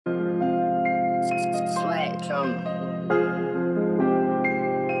Swag drama.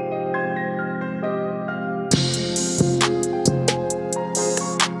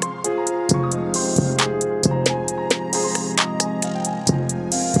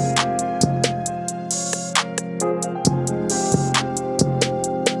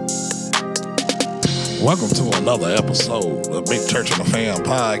 Welcome to another episode of Big Church and the Fam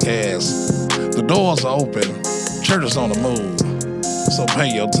podcast. The doors are open, church is on the move, so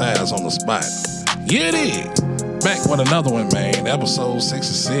pay your tithes on the spot. Yeah, it is. Back with another one, man. Episode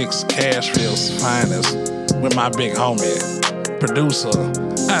 66 Cashville Finest with my big homie, producer,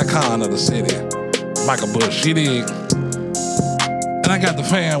 icon of the city, Michael Bush. You dig? And I got the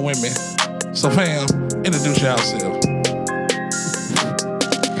fam with me. So fam, introduce yourself.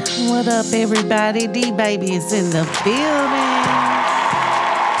 What up, everybody? D-Baby is in the building.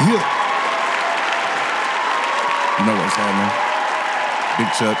 Yeah. You know what's happening? Big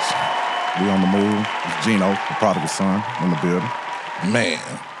Chuch, we on the move. It's Gino, the prodigal son, in the building. Man,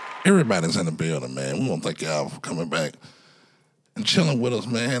 everybody's in the building, man. We want to thank y'all for coming back and chilling with us,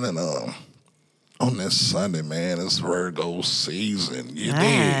 man. And on this Sunday, man, it's Virgo season. You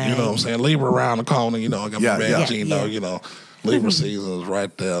did, you know what I'm saying? Libra around the corner, you know. I got my man Gino, you know. Libra season is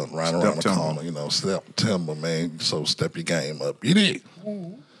right there, right around the corner, you know. September, man. So step your game up. You did.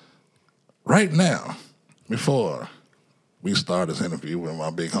 Right now, before we start this interview with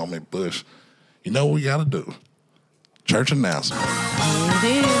my big homie Bush, you know what we got to do? Church announcement.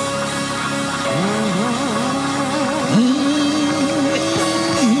 It is.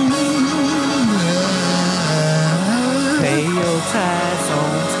 Pay your tithes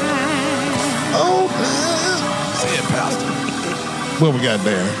on time. Oh, man. Say it, Pastor. What we got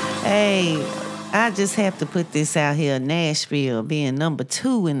there? Hey, I just have to put this out here. Nashville being number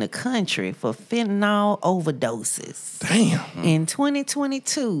 2 in the country for fentanyl overdoses. Damn. In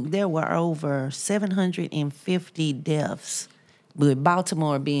 2022, there were over 750 deaths, with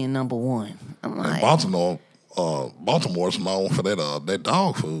Baltimore being number 1. I'm like, Baltimore's known for that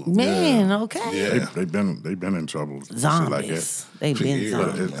dog food. man, Yeah. okay. Yeah. They've been in trouble. Shit Zombies. like that. They've been Yeah.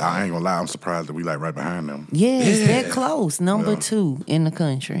 zombies. I ain't gonna lie, I'm surprised that we like right behind them. Yes, Yeah. that close. Number 2 in the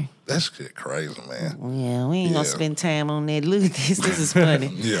country. That shit crazy, man. Yeah, we ain't gonna Yeah. spend time on that. Look at this. This is funny.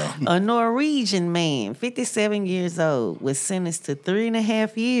 Yeah. A Norwegian man, 57 years old, was sentenced to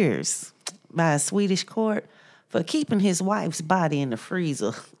 3.5 years by a Swedish court for keeping his wife's body in the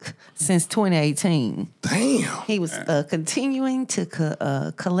freezer since 2018. Damn. He was continuing to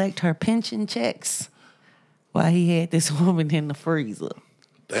collect her pension checks while he had this woman in the freezer.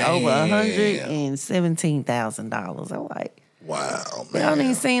 Damn. Over $117,000. I'm like, Wow, that man. don't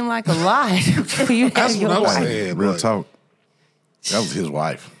even seem like a lot for you to That's have what your I'm wife. saying. Real but- talk. That was his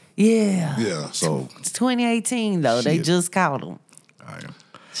wife. Yeah. Yeah. So It's 2018, though. They Shit. just caught him.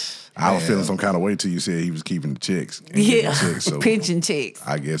 I was feeling some kind of way till you said he was keeping the checks. and getting Yeah. the checks, so Pension checks.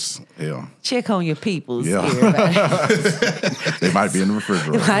 I guess, hell, Check on your peoples. Yeah. Everybody. they might be in the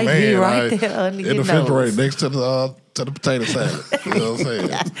refrigerator. It might be Man, right there under in your the refrigerator nose. next to the potato salad. You know what I'm saying?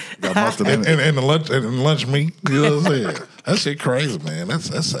 Got mustard in it. and the lunch meat. You know what I'm saying? That shit crazy, man. That's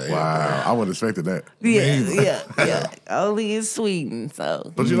sad. Wow, I wouldn't expected that. Yeah. Only in Sweden,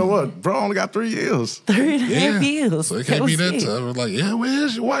 so But you know what? Bro only got 3 years. 3.5 years. So it can't be that was it. tough. It's like, yeah,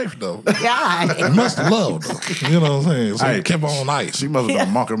 where's your wife though? You God. must have loved her. You know what I'm saying? So Hey, you kept on ice. She must have been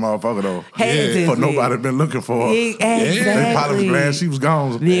a monkey motherfucker though. Had to For be. nobody been looking for her. Exactly. They probably was glad she was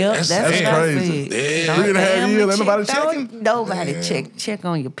gone. Yep, That's that's sad. crazy. Yeah. 3.5 years, ain't nobody checking? Nobody Man. check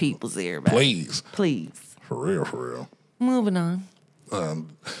on your peoples, everybody. Please. Please. For real. Moving on.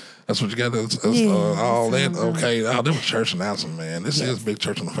 That's what you got. That's all that. Okay, that was church announcement, man. This is Big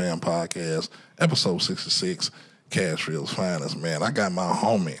Church and the Fam podcast, episode 66, Cashville's Finest, man. I got my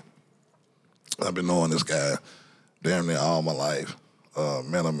homie. I've been knowing this guy damn near all my life.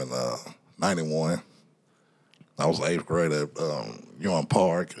 Met him in 91. I was 8th grade at Young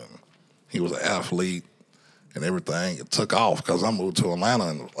Park, and he was an athlete and everything. It took off because I moved to Atlanta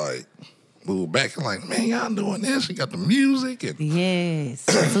and moved back and like, man, y'all doing this? You got the music and Yes.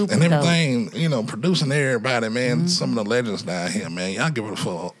 Super and dope. everything, you know, producing everybody, man. Some of the legends down here, man. Y'all give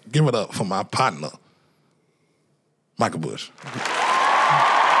it up for my partner, Michael Bush.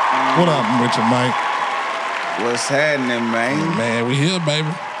 What up, Richard Mike? What's happening, man? Man, we here, baby.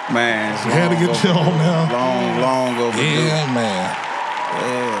 Man, it's We had to long get you overdue. on now. Long overdue. Yeah, man.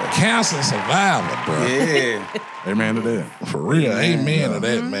 Yeah. Cancer survivor, bro. Yeah. Amen to that. For real. Amen to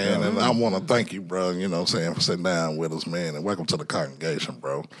that, man. And I want to thank you, bro, you know what I'm saying, for sitting down with us, man. And welcome to the congregation,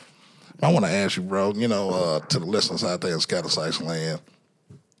 bro. I want to ask you, bro, you know, to the listeners out there in Scattersites land,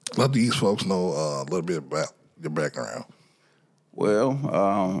 let these folks know a little bit about your background.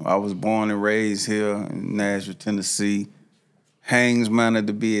 Well, I was born and raised here in Nashville, Tennessee. Haynes Manor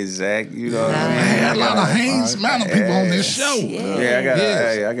to be exact. You know what I mean? Man, had a lot of Haynes Mountain people on this show.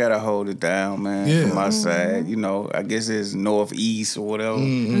 Yeah, I gotta hold it down, man. Yeah. From my side, you know, I guess it's northeast or whatever.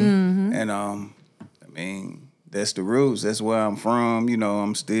 And I mean, that's the roots. That's where I'm from. You know,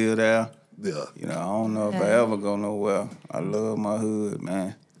 I'm still there. Yeah. You know, I don't know if I ever go nowhere. I love my hood,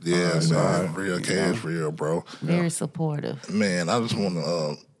 man. Yeah, man. Real cash, real, bro. Very supportive. Man, I just want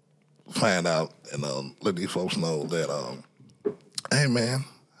to find out and let these folks know that, hey, man,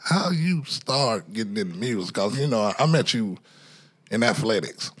 how you start getting into music? Because, you know, I met you in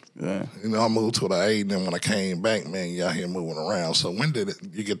athletics. Yeah. You know, I moved to the A, and then when I came back, man, you out here moving around. So when did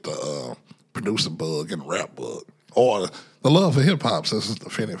you get the producer bug and rap bug? Or the love for hip-hop since it's the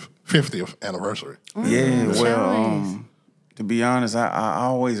 50th anniversary? Yeah, well, to be honest, I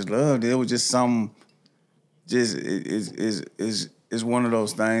always loved it. It was just something, it's one of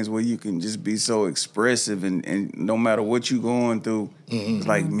those things where you can just be so expressive and no matter what you're going through, it's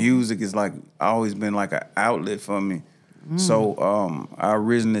like music is like always been like an outlet for me. So I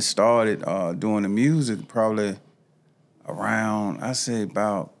originally started doing the music probably around, I say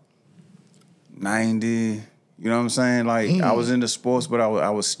about 90, you know what I'm saying? Like I was into sports, but I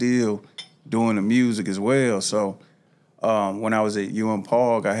was still doing the music as well. So when I was at UM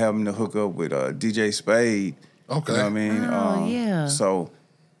Park, I happened to hook up with DJ Spade. Okay. You know what I mean? Oh, yeah. So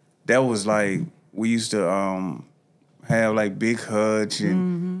that was like, we used to have like Big Hutch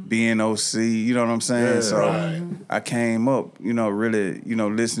and BNOC, you know what I'm saying? Yeah, so right. I came up, you know, really, you know,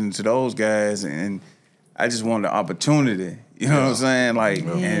 listening to those guys and I just wanted the opportunity, you know what I'm saying? Like,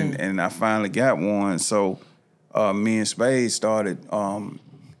 and I finally got one. So me and Spade started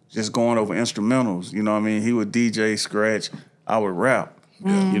just going over instrumentals, you know what I mean? He would DJ, scratch, I would rap,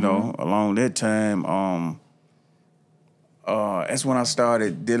 you know, along that time. That's when I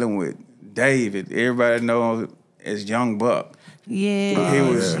started dealing with David. Everybody knows as Young Buck. Yeah. He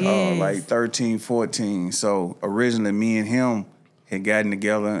was like 13, 14. So originally me and him had gotten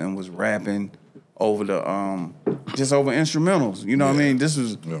together and was rapping over the just over instrumentals. You know what I mean? This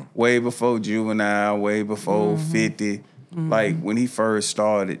was way before Juvenile, way before 50. Like when he first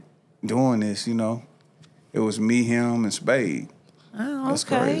started doing this, you know, it was me, him, and Spade. Oh, That's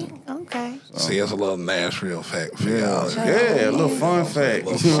okay. crazy. Okay. See, that's a little Nashville fact for y'all. Yeah, a little fun fact.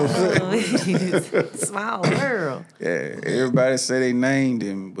 Small world. Yeah, everybody say they named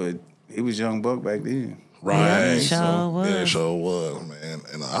him, but he was Young Buck back then. Right. Yeah, it sure was. Yeah, it sure was, man.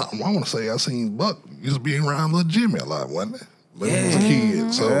 And I want to say I seen Buck used to be around little Jimmy a lot, wasn't it? When he was a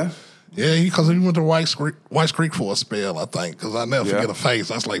kid. So, because he went to White Creek for a spell, I think. Because I never forget a face.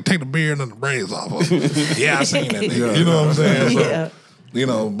 I was like, take the beard and the braids off of him. I seen that nigga. You know what I'm saying? So, you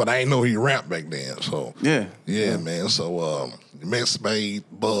know, but I ain't know he rapped back then. So, yeah, man. So, met Spade,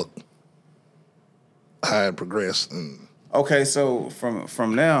 Buck, how it progressed. And okay, so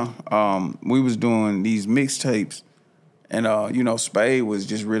from now, we was doing these mixtapes, and you know, Spade was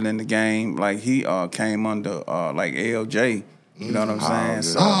just really in the game. Like he came under like LJ. You know what I'm saying?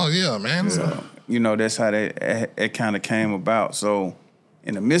 So, yeah, man. so, you know, that's how it kind of came about. So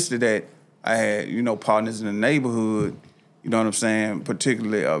in the midst of that, I had, you know, partners in the neighborhood. You know what I'm saying?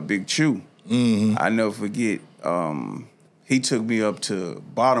 Particularly Big Chew. I never forget. He took me up to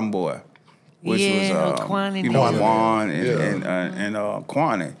Bottom Boy, which was Kwani, you know, Kwani. Juan and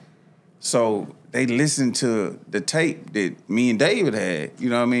Kwani. So they listened to the tape that me and David had.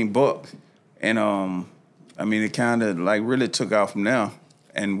 You know what I mean? Buck and I mean, it kind of like really took off from there,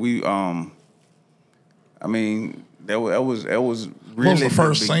 and we I mean, that was really the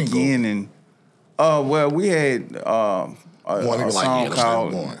first beginning. Well, we had a song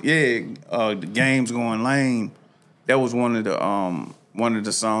called The Game's Going Lame. That was one of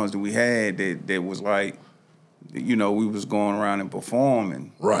the songs that we had that was like, you know, we was going around and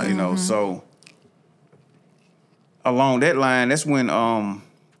performing, right? You know, so along that line, that's when I'm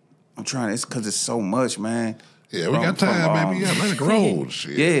trying. It's because it's so much, man. Yeah, we got time, baby. Yeah, let it grow.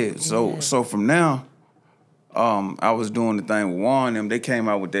 Shit. Yeah. So from now, I was doing the thing with Juan and them. They came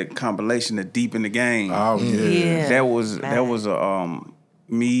out with that compilation, The Deep in the Game. Oh yeah. That was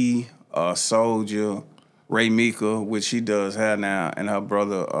me, Soldier, Ray Mika, which she does have now, and her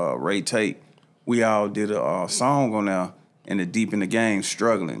brother Ray Tate. We all did a song on there in The Deep in the Game,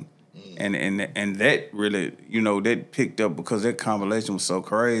 Struggling. And that really, you know, that picked up because that compilation was so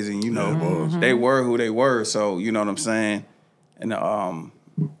crazy. And, you know, they were who they were. So, you know what I'm saying? And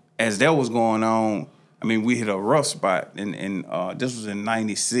as that was going on, I mean, we hit a rough spot. And this was in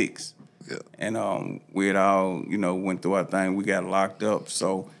 96. Yeah. And we had all, you know, went through our thing. We got locked up.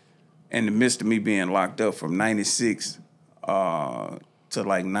 So in the midst of me being locked up from 96 to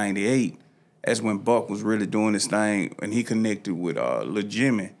like 98. That's when Buck was really doing his thing, and he connected with Lil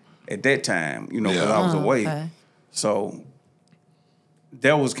Jimmy at that time, you know, because I was away. Okay. So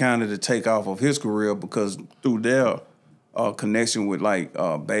that was kind of the takeoff of his career, because through their connection with like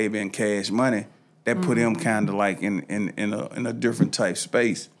Baby and Cash Money, that put him kind of like in a different type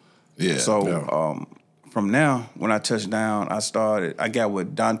space. Yeah. So from now, when I touched down, I got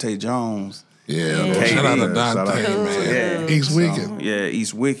with Dante Jones. Yeah, KD. shout out to Shout out Dante, to man. Yeah. He's wicked. Yeah,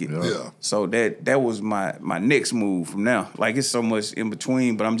 East Wicked. Yeah. So that was my next move from now. Like, it's so much in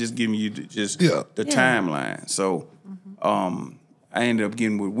between, but I'm just giving you the timeline. So I ended up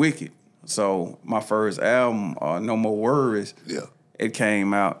getting with Wicked. So my first album, No More Worries, it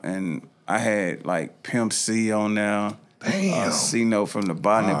came out, and I had like Pimp C on there. Damn. C-Note from the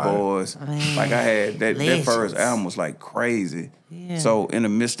Botany Boys. Man. Like, I had that Legends. first album was like crazy. Yeah. So in the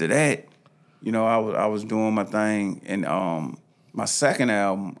midst of that, you know, I was doing my thing, and my second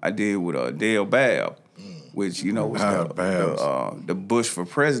album I did with Dale Babb, which, you know, was the Bush for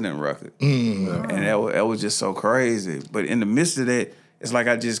President record, and that was just so crazy. But in the midst of that, it's like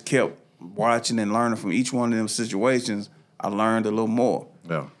I just kept watching and learning from each one of them situations. I learned a little more.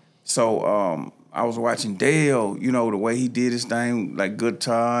 Yeah. So I was watching Dale, you know, the way he did his thing, like good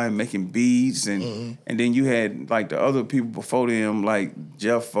time, making beats, and then you had like the other people before them, like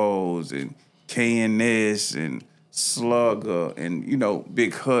Jeff Foes and KNS and Slugger and, you know,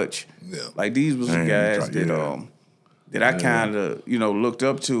 Big Hutch. Yeah. Like, these was the guys that I kind of, you know, looked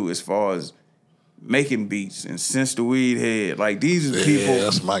up to as far as making beats. And Since the Weed Head, like, these are the people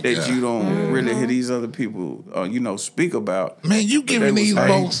that's my that guy. you don't really hear these other people, you know, speak about. Man, you giving They was these like-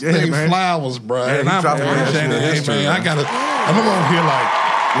 folks their flowers, bro. Yeah, and he I dropped appreciate the it. history, Hey, man, man. I'm over here like,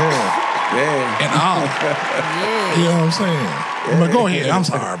 Yeah. and all. Yeah. You know what I'm saying? But go ahead. I'm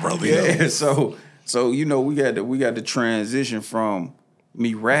sorry, brother. Yeah, so you know, we got to transition from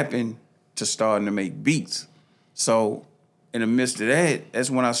me rapping to starting to make beats. So in the midst of that, that's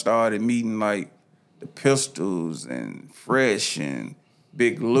when I started meeting like the Pistols and Fresh and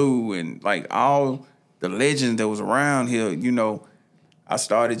Big Lou and like all the legends that was around here. You know, I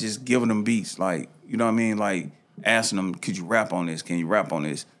started just giving them beats, like, you know what I mean, like asking them, could you rap on this? Can you rap on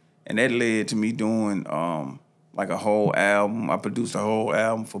this? And that led to me doing like a whole album. I produced a whole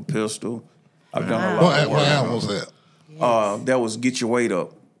album for Pistol. I've done a lot of What work. album was that? That was Get Your Weight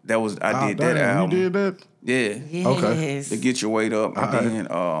Up. I did that album. You did that? Yeah. Yes. To Get Your Weight Up. And then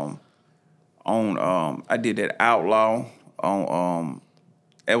I did that Outlaw on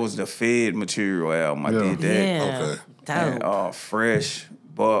that was the Fed Material album. I did that. Yeah. Okay. Dope. And Fresh,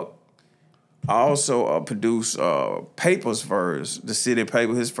 Buck. I also produced Paper's first, the City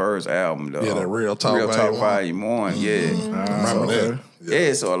Paper, his first album. That Real Talk Volume 1. Yeah. Remember that?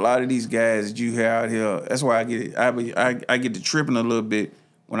 Yeah, so a lot of these guys that you hear out here, that's why I get to tripping a little bit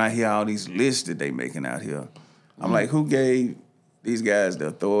when I hear all these lists that they making out here. I'm like, who gave these guys the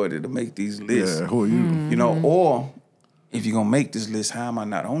authority to make these lists? Yeah, who are you? You know, or if you're gonna make this list, how am I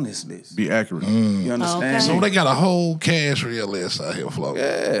not on this list? Be accurate. You understand? Okay. So they got a whole Cashville list out here floating.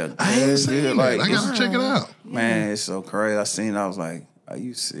 Yeah, I ain't seen it. like, I gotta check it out. man, it's so crazy. I seen it, I was like, are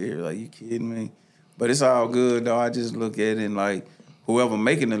you serious? Are you kidding me? But it's all good though. I just look at it and like, whoever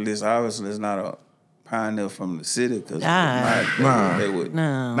making the list obviously is not a pioneer from the city, because they would.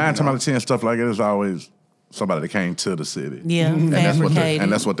 No. 9 times out of 10, stuff like that is always somebody that came to the city. Yeah, And fabricated.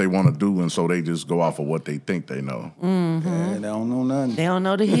 that's what they want to do, and so they just go off of what they think they know. Yeah, they don't know nothing. They don't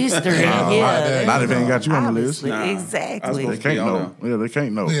know the history. Yeah. Not if they ain't got you on the list. Obviously. Nah. Exactly. They can't know. Yeah, they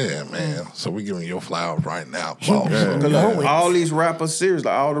can't know. Yeah, man. So we giving your flowers right now, boss. Look, all these rappers, seriously,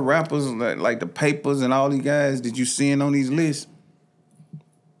 all the rappers, like the Papers and all these guys that you seeing on these lists,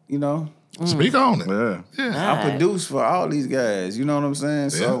 you know, Speak on it. Yeah. I produce for all these guys. You know what I'm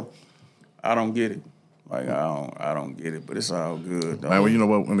saying? So I don't get it. Like, I don't get it, but it's all good, though. Man, well, you know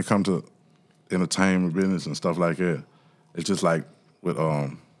what? When it comes to entertainment business and stuff like that, it's just like with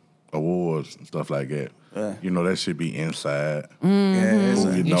awards and stuff like that. You know, that should be inside. Yeah, it's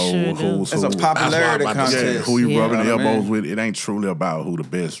Who you know, sure do. who's it's a who. popularity That's what I'm about to say. contest. Who you Yeah. rubbing You know what I elbows mean? with. It ain't truly about who the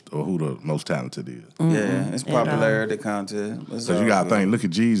best or who the most talented is. Yeah, it's popularity contest. Because you got to think, look at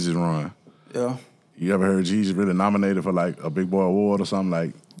Jesus run. Yeah. You ever heard Jesus really nominated for like a Big Boy Award or something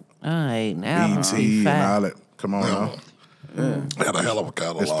like All right, now BT and all that? Come on now. Got a hell of a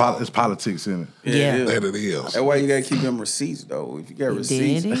catalog. It's politics in it. Yeah. it is. That it is. That's why you gotta keep them receipts, though. If you got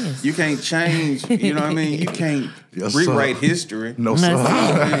receipts, it is. you can't change. You know what I mean? You can't Yes, rewrite sir. history. No, That's sir.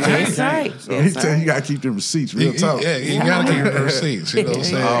 right. That's right. He That's tell you, right. you gotta keep the receipts. Real talk. Yeah, you gotta keep the receipts. You know what I'm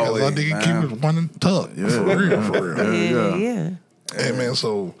saying? 'Cause Always, I think man. keep it one and tuck. For real, for real. Yeah, yeah. Hey man,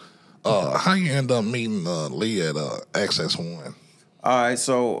 so How you end up meeting Lee at Access One? All right,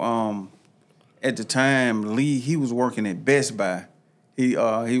 so at the time, Lee, he was working at Best Buy. He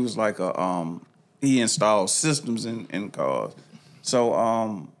was like he installed systems in cars.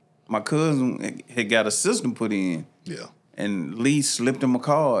 So my cousin had got a system put in. Yeah. And Lee slipped him a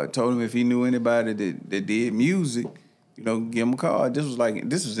card, told him if he knew anybody that did music, give him a card. This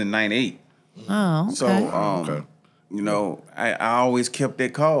was in '98. Oh, okay. So I always kept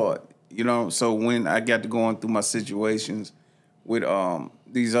that card. So when I got to going through my situations with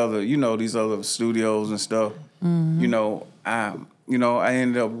these other studios and stuff, I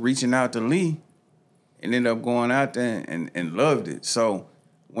ended up reaching out to Lee and ended up going out there and loved it. So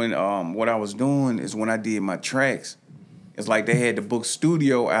when what I was doing is when I did my tracks, it's like they had the book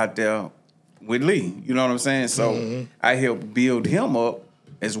studio out there with Lee. You know what I'm saying? So I helped build him up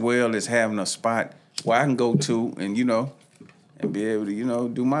as well as having a spot where I can go to and be able to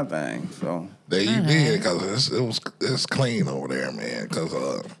do my thing. So there you did, because it's clean over there, man. Because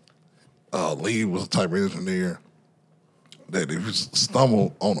Lee was the type of engineer that if you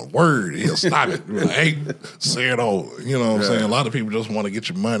stumble on a word, he'll stop it. Be like, hey, say it over. You know what I'm saying? A lot of people just want to get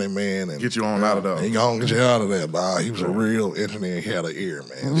your money, man, and Get you on out of there. and gonna get you out of there. Nah, he was a real engineer. He had an ear,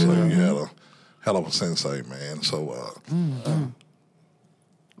 man. So he had a hell of a sensei, man. So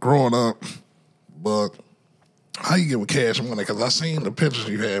growing up, but how you get with Cash Money? Because I seen the pictures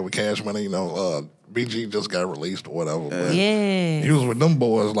you had with Cash Money. BG just got released or whatever. But Yeah. he was with them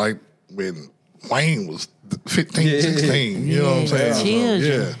boys like when Wayne was 15, 16. You know what I'm saying?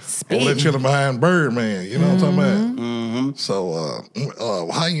 Children. So, all that chilling behind Birdman. You know what I'm talking about? Mm-hmm.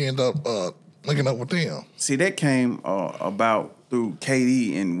 So how you end up linking up with them? see, that came about through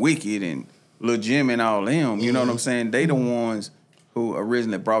KD and Wicked and Lil Jim and all them. You know what I'm saying? They the ones who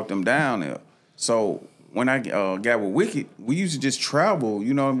originally brought them down there. So when I got with Wicked, we used to just travel.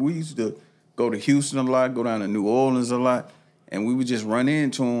 We used to go to Houston a lot, go down to New Orleans a lot, and we would just run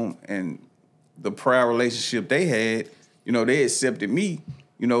into them. And the prior relationship they had, they accepted me,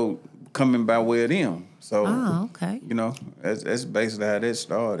 coming by way of them. So, okay. Mm. that's basically how that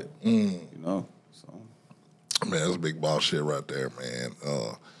started. So. Man, that's big boss shit right there, man.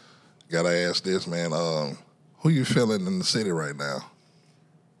 Gotta ask this, man. Who you feeling in the city right now?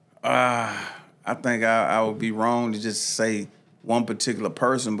 I think I would be wrong to just say one particular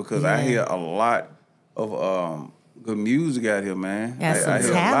person because I hear a lot of good music out here, man. Got I some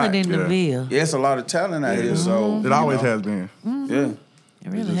hear talent in the Ville. Yeah, it's a lot of talent out here. So It always has been. Yeah, It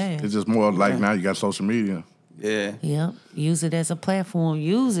really has. It's just more like now you got social media. yeah. Yep. Use it as a platform.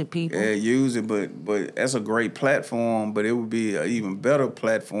 Use it, people. Yeah, use it, but that's a great platform. But it would be an even better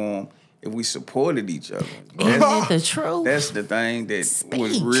platform if we supported each other. Isn't that the truth? That's the thing that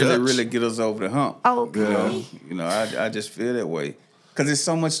would Speak. really get us over the hump. Okay. I just feel that way because there's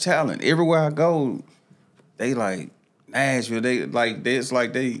so much talent everywhere I go. They like Nashville. It's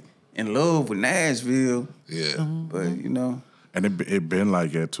like they in love with Nashville. Yeah. But And it been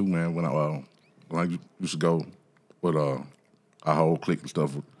like that too, man. When I used to go with our whole clique and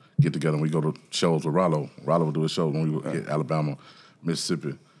stuff, get together and we go to shows with Rollo. Rollo would do a show when we would hit Alabama,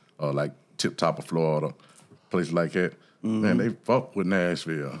 Mississippi, like Tip Top of Florida, places like that. Man, they fuck with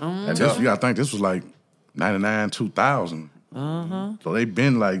Nashville. And I think this was like 99, 2000. So they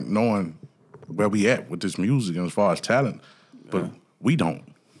been like knowing where we at with this music and as far as talent, but we don't.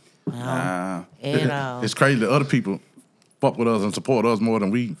 At all. It's crazy that other people fuck with us and support us more than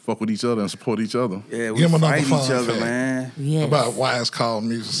we fuck with each other and support each other. yeah, we Give 'em another fight fun each other, fact. man. Yes. About why it's called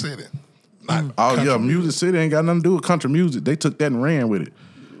Music City. Not country Music City ain't got nothing to do with country music. They took that and ran with it.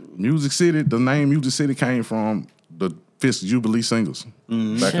 Music City, the name Music City came from the Fifth Jubilee singles back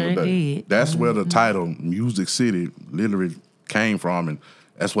in the Sure day. did. That's where the title Music City literally came from, and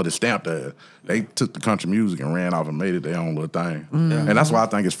that's what it stamped as. They took the country music and ran off and made it their own little thing. And that's why I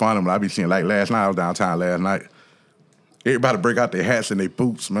think it's funny when I be seeing, like last night, I was downtown last night, everybody break out their hats and their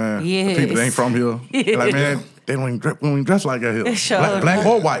boots, man. Yes. The people that ain't from here. They're like, man, they don't even dress like that here. Sure Black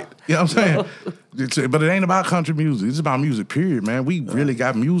or white. You know what I'm saying? But it ain't about country music. It's about music, period, man. We really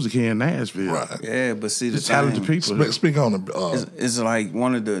got music here in Nashville. Right. Yeah, but see the It's talented thing, people. Speak on the it's like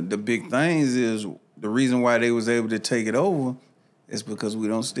one of the big things is the reason why they was able to take it over is because we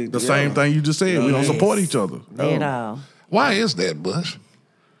don't stick The together. same thing you just said. We don't support each other. At all. why is that, Bush?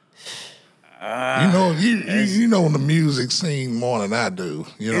 You know the music scene more than I do.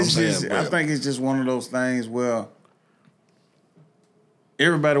 You know what I'm saying? I think it's just one of those things where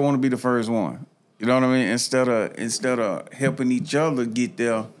everybody want to be the first one. You know what I mean? Instead of helping each other get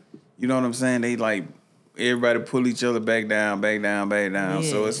there, you know what I'm saying? They like everybody pull each other back down.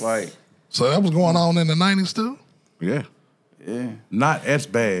 So it's like, So that was going on in the 90s too? Yeah. yeah, Not as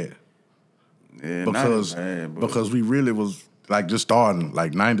bad. Yeah, not as because bad, but- because we really was like just starting.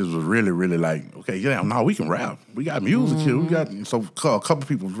 Like 90s was really like, okay, yeah, no, we can rap. We got music here. We got so a couple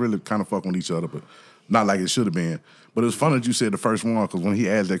people really kind of fucking with each other, but not like it should have been. But it was funny that you said the first one, because when he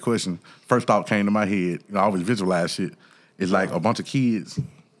asked that question, first thought came to my head. I always visualize shit. It's like a bunch of kids.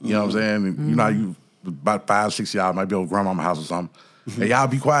 You know what I'm saying? And you know, you about 5, 6 y'all might be over grandmama's house or something. And y'all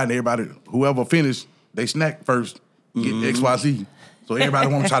be quiet and everybody, whoever finished, they snack first, get XYZ. So everybody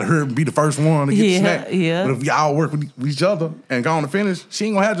want to try to hurry and be the first one to get the snack. Yeah. But if y'all work with each other and go on to finish, she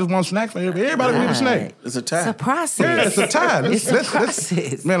ain't gonna have just one snack for everybody. Everybody gonna get a snack. It's a It's tie. a process. Yeah, it's a tie. It's a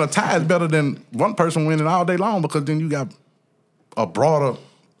process. Man, a tie is better than one person winning all day long because then you got a broader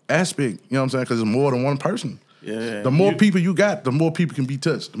aspect, you know what I'm saying? Because it's more than one person. Yeah. The more people you got, the more people can be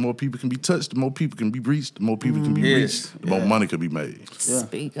touched. The more people can be touched, the more people can be reached. The more people can be reached, the more money can be made.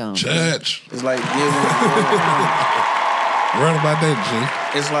 Speak on. Church. It's like giving. Right about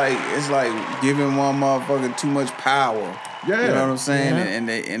that, It's like giving one motherfucker too much power. Yeah. You know what I'm saying?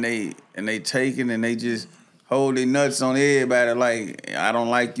 Yeah. And they take it and they just hold their nuts on everybody. Like, I don't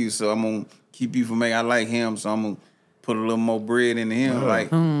like you, so I'm gonna keep you from making. I like him, so I'm gonna put a little more bread into him. Like,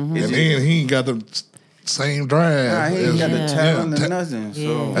 it's and just, then he ain't got the same drive. nah, he ain't got the as- talent yeah, or nothing.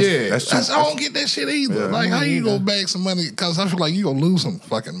 So Yeah, That's that's, true. I don't get that shit either. Like, how you gonna bag some money? Because I feel like you gonna lose some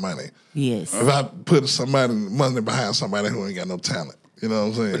fucking money Yes. if I put somebody money behind somebody who ain't got no talent. You know what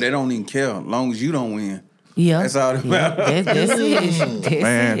I'm saying? but they don't even care as long as you don't win. Yeah. That's all that matters. That's it. That's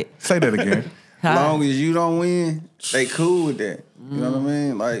Man, it. say that again. As long as you don't win, they cool with that. You know what I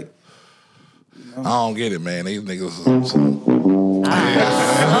mean? Like, I don't get it, man. These niggas is some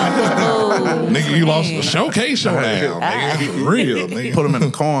nigga, you lost the showcase showdown, nigga. For real, nigga. Put them in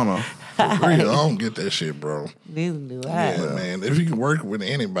the corner. For real. I don't get that shit, bro. Neither do I. Yeah, man. If you can work with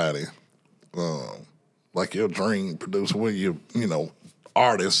anybody, like your dream producer, what you know,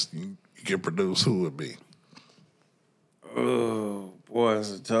 artist, you can produce, who would be? oh boy,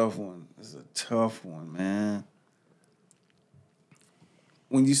 it's a tough one. It's a tough one, man.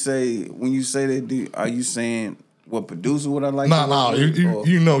 When you say that, are you saying what producer would I like? No, to work with, or-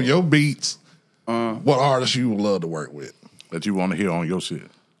 you know your beats. What artist you would love to work with? That you want to hear on your shit.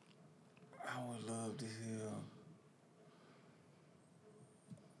 I would love to hear.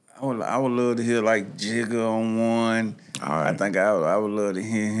 I would love to hear like Jigga on one. All right. I think I would love to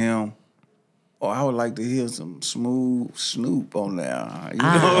hear him. Or I would like to hear some smooth Snoop on there. You know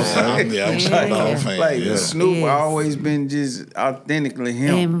what I'm saying? I'm a dog fan. Like Snoop Yes. always been just authentically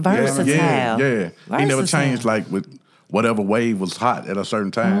him. And versatile. Yeah. He never Versatile. changed like with whatever wave was hot at a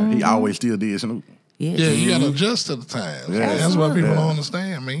certain time. He always still did Snoop. Yes. Yeah, you gotta adjust to the times. Yeah. Man. That's what people Yeah. don't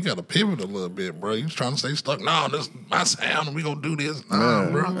understand, man. You gotta pivot a little bit, bro. You trying to stay stuck. No, this is my sound and we gonna do this. Nah,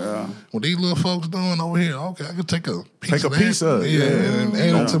 bro. What these little folks doing over here, okay, I could take a piece of that. Yeah. And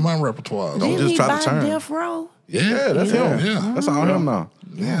add it to my repertoire. Don't Didn't just he try to buy turn. Death Row? Yeah, That's him. Yeah. That's all him now.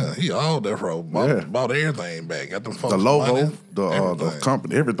 Yeah, he all that road. Bought, Yeah. bought everything back. Got them folks The logo, money, the everything.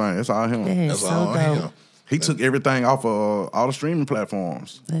 company, everything. That's all him. That is That's so all dope. him. He took everything off of all the streaming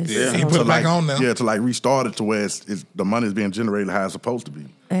platforms. That's Yeah, so he put dope. it back on now. Yeah, to like restart it to where it's the money's being generated how it's supposed to be.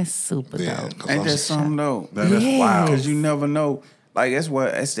 That's super Yeah, dope. 'cause Ain't I'm- that something though? Man, that's Yes. wild. Because you never know. Like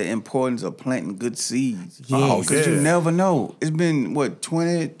that's the importance of planting good seeds. Yes. Because you Yeah. never know. It's been what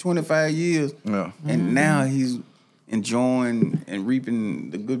 20, 25 years, Yeah. and now he's enjoying and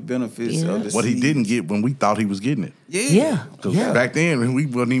reaping the good benefits of the What he seed. didn't get when we thought he was getting it. Yeah. Because Yeah. back then, we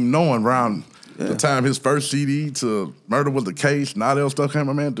wasn't even knowing around the time his first CD to Murder Was the Case and all that other stuff came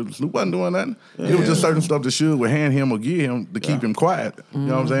out, man, Snoop wasn't doing nothing. It was just certain stuff that Suge would hand him or give him to keep him quiet. You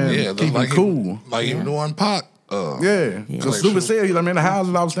know what I'm saying? Yeah, keep like him cool. Like he doing Pac. Yeah, because Snoop said, he like, man, the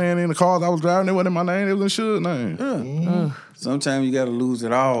houses I was staying in, the cars I was driving, they wasn't in my name, it was in Suge's name. Sometimes you got to lose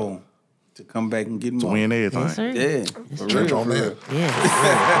it all to come back and get more. To win everything. That's right. Yeah, for Church real, on for real. that. Yes.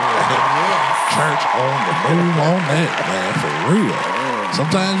 Church on the move on that, man, for real.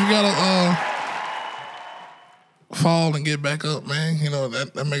 Sometimes you gotta fall and get back up, man. You know,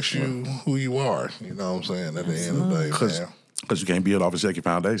 that makes you who you are. You know what I'm saying? At the end of the day, man. Because you can't build off a shaky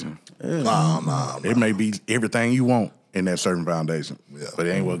foundation. Nah. It may be everything you want in that certain foundation, but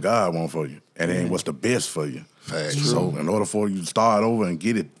it ain't what God want for you, and it ain't what's the best for you. Facts. So in order for you to start over and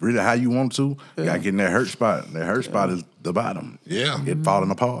get it really how you want to, you gotta get in that hurt spot. That hurt spot is the bottom. Yeah. It falling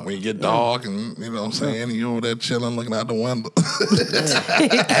apart. When you get dark and, you know what I'm saying, and you over there chilling, looking out the window.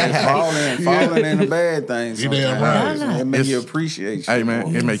 Falling in the bad things. You damn right. Sometimes. It make you It's- appreciate. Hey shit man,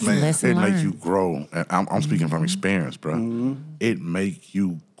 more. it make you Lesson learned. you grow. And I'm speaking from experience, bro. It make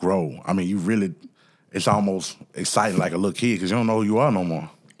you grow. I mean, you really. It's almost exciting like a little kid because you don't know who you are no more.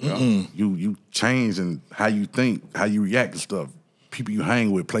 You change in how you think, how you react to stuff. people you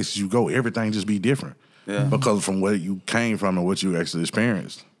hang with, places you go, everything just be different. Yeah. Because from where you came from and what you actually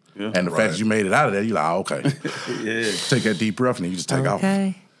experienced. Yeah. And the fact that you made it out of there, you're like, okay. Yeah. Take that deep breath and then you just take off.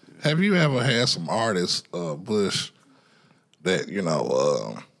 Okay. Have you ever had some artists, Bush, that,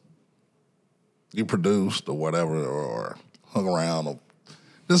 you produced or whatever, or hung around, or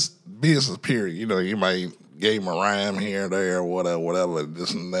just business period? You might gave him a rhyme here or there or whatever,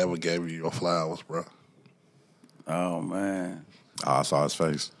 just never gave you your flowers, bro. Oh man. Oh, I saw his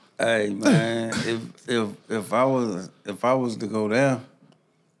face. Hey man, if I was to go there,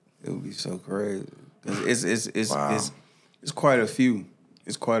 it would be so crazy. 'Cause it's quite a few.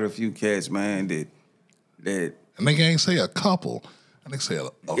 It's quite a few cats, man. That and they can't say a couple. And they say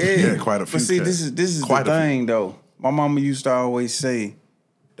yeah, quite a few. But see, cats. this is the thing though. My mama used to always say,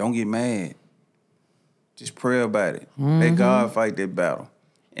 "Don't get mad. Just pray about it. Let God fight that battle."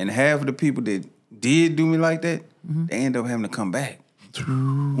 And half of the people that did do me like that, they end up having to come back.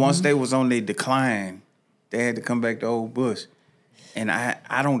 Once they was on their decline, they had to come back to Old Bush. And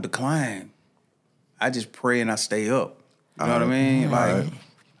I don't decline. I just pray and I stay up. You know what I mean? Like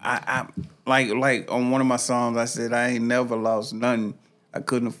I like on one of my songs, I said I ain't never lost nothing I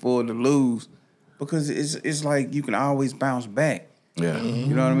couldn't afford to lose, because it's like you can always bounce back. Yeah.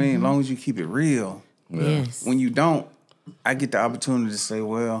 You know what I mean? As long as you keep it real. Yeah. Yes. When you don't, I get the opportunity to say,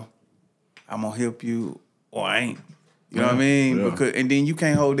 well, I'm gonna help you or I ain't. You know what I mean? Yeah. Because and then you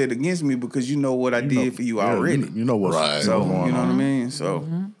can't hold that against me because you know what I did for you already. You know what's Right. So going on. you know what I mean? So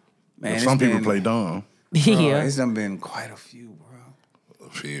man, Some it's people been, play dumb. bro, Yeah. it's done been quite a few, bro. A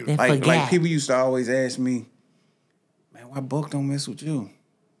few. They Like forgot. people used to always ask me, man, why Buck don't mess with you?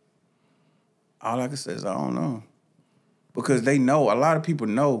 All I can say is I don't know. Because they know, a lot of people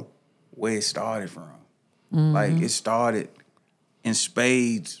know where it started from. Like it started in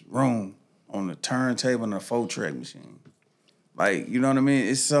Spade's room on the turntable and a 4-track machine. Like, you know what I mean?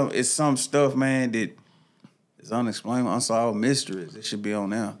 It's some stuff, man, that is unexplainable, unsolved mysteries. It should be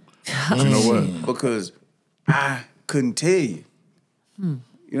on there. But you know what? Because I couldn't tell you. You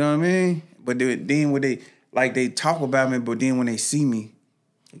know what I mean? But then when they talk about me, but then when they see me,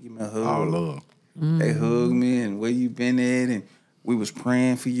 they give me a hug. All love. They hug me and where you been at, and we was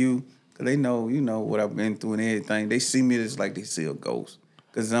praying for you. Cause they know, what I've been through and everything. They see me as like they see a ghost.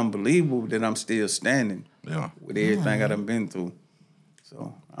 Cause it's unbelievable that I'm still standing with everything I done been through.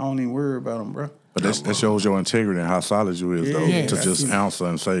 So I don't even worry about them, bro. But that shows your integrity and how solid you is, though, Yes. to just answer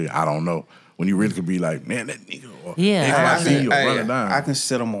and say, I don't know. When you really could be like, man, that nigga. Or, Yeah. nigga, I see you running down. I can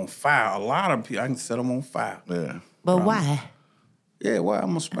set them on fire. A lot of people, I can set them on fire. Yeah. But why? Yeah, why? I'm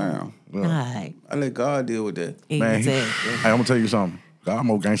gonna spare them. All right. I let God deal with that. Man, Exactly. hey, I'm going to tell you something. God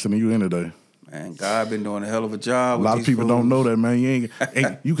more gangster than you any day. Man, God been doing a hell of a job. A lot of people don't know that, man.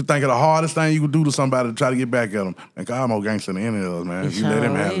 You could think of the hardest thing you could do to somebody to try to get back at them. And God more gangster than any of us, man. If you let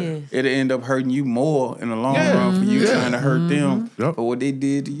him have it. It'll end up hurting you more in the long run for you trying to hurt them Yep. for what they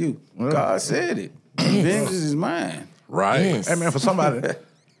did to you. Yeah. God said it. Vengeance is mine. Right. Yes. Hey, man, for somebody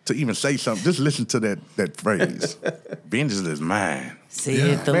to even say something, just listen to that phrase. Vengeance is mine.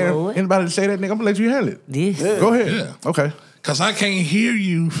 Said the Man, Lord. anybody that say that, nigga, I'm going to let you handle it. Yes. Go ahead. Yeah. Okay. Because I can't hear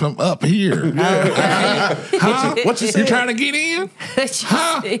you from up here. Huh? What you You said? trying to get in?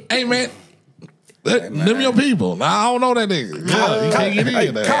 Huh? Hey, man. Them your people. Nah, I don't know that nigga. Yeah, you can't get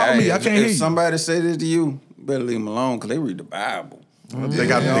in there. Call me. I can't hear If you. somebody say this to you, you better leave them alone because they read the Bible. They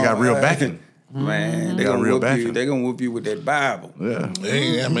got real backing. Man, they got gonna real whoop you. backing. They gonna whoop you with that Bible. Yeah.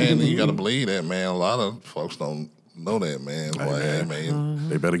 Yeah, man, you got to believe that, man. A lot of folks don't know that, man. Like, man.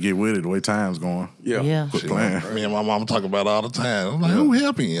 They better get with it the way time's going. Yeah. Quit playing. Me and my mom talk about it all the time. I'm like, who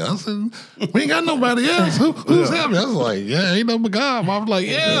helping you? I said, we ain't got nobody else. Who's helping? I was like, yeah, ain't no but God. I was like,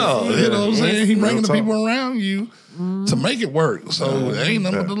 yeah. You know what I'm saying? He bringing the talk. people around you to make it work. So it ain't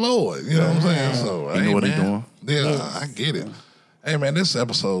nothing but the Lord. You know what I'm saying? So He know what he man, doing. Yeah, I get it. Hey, man, this is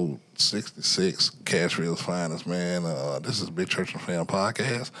episode 66, Cashville's Finest, man. This is Big Church and Fam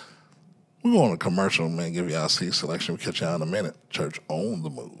Podcast. We're going to commercial, man. Give y'all a seat selection. We'll catch y'all in a minute. Church on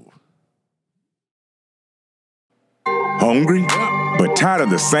the move. Hungry? But tired of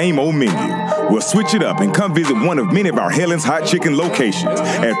the same old menu? Well, switch it up and come visit one of many of our Helen's Hot Chicken locations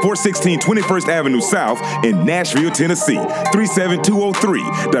at 416 21st Avenue South in Nashville, Tennessee,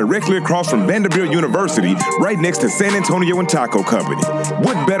 37203, directly across from Vanderbilt University, right next to San Antonio and Taco Company.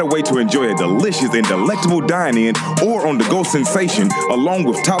 What better way to enjoy a delicious and delectable dine-in or on-the-go sensation along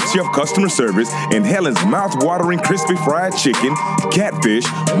with top shelf customer service and Helen's mouth-watering crispy fried chicken, catfish,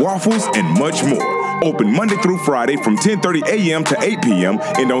 waffles, and much more. Open Monday through Friday from 10:30 a.m. to 8 p.m.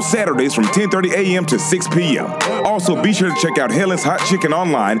 and on Saturdays from 10:30 a.m. to 6 p.m. Also, be sure to check out Helen's Hot Chicken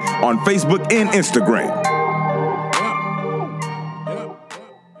online on Facebook and Instagram.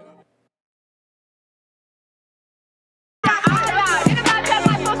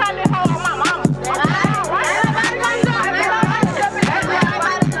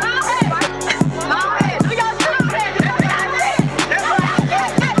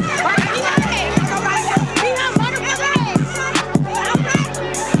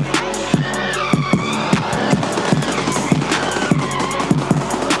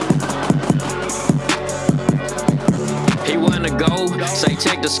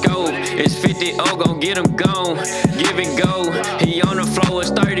 scope. It's 50, oh, gon' get him gone. Give and go. He on the floor,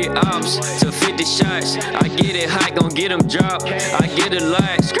 it's 30 ops to 50 shots. I get it hot, gon' get him drop. I get it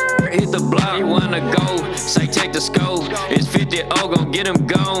light, skirt, hit the block. He wanna go, say take the scope. It's 50, oh, gon' get him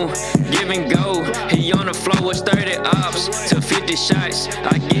gone. Give and go. He on the floor, it's 30 ops to 50 shots.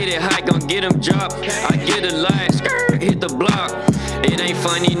 I get it hot, gon' get him drop. I get it light, skirt, hit the block. It ain't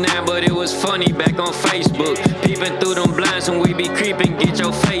funny now, but it was funny back on Facebook. Peeping through them blinds when we be creeping, get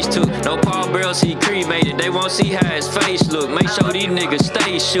your face took. No Paul Burrells, he cremated. They won't see how his face look. Make sure these niggas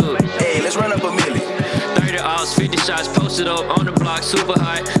stay shook. Hey, let's run up a milli. 30 odds, 50 shots, posted up on the block, super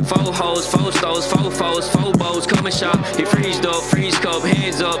hot. 4 hoes, 4 stoves, 4 foes, 4 bows, coming shot. He freezed up, freeze cup,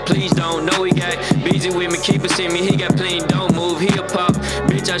 hands up, please don't. Know he got busy with me, keep it in me, he got plenty, don't move, he'll pop.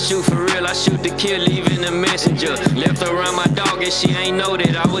 Bitch, I shoot for real, I shoot to kill, leaving the messenger. Left around my dog and she ain't know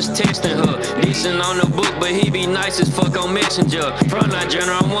that I was texting her. Decent on the book, but he be nice as fuck on Messenger. Frontline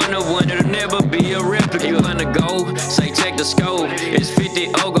general, I'm one of one, it'll never be a replica. You wanna go, say check the scope. It's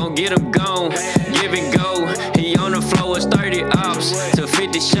 50, oh, gon' get him gone. Give and go. He on the floor, it's 30 ops to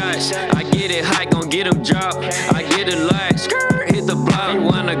 50 shots. I get it hot, gon' get him drop. I get it light, skirt, hit the block. He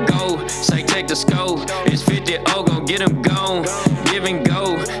wanna go, say take the scope. It's 50, oh, gon' get him gone. Give and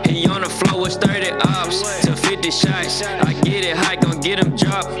go. He on the floor, it's 30 ops to 50 shots. I get it hot, gon' get him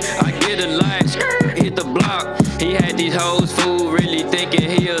drop. I get it light, skirt, hit the block. He had these hoes fool, really thinking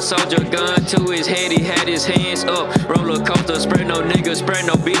he a soldier. Gun to his head, he had his hands up. Roller coaster, spread no nigga, spread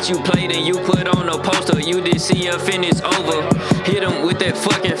no bitch. You played and you put on a poster. You did CF and it's over. Hit him with that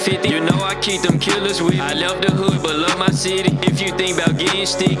fucking 50. You know I keep them killers with me. I left the hood but love my city. If you think about getting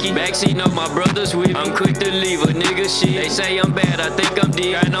sticky, backseat know my brothers with me. I'm quick to leave a nigga shit. They say I'm bad, I think I'm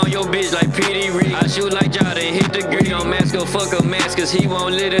dead. I know your bitch like P.D. Reed. I shoot like Jordan, hit the grid. On mask, go fuck a mask, cause he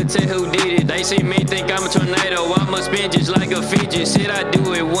won't let her tell who did it. They see me, think I'm a tornado. I'm a spin just like a fidget. Said I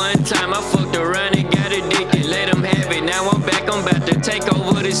do it one time, I fucked around and got addicted. Let him have it, now I'm back, I'm about to take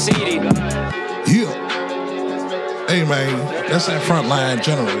over the city. Yeah. Hey, man, that's that Frontline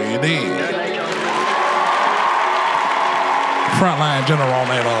General, you dig? Frontline General on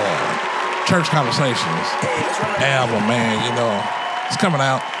that Church Conversations album, man, you know. It's coming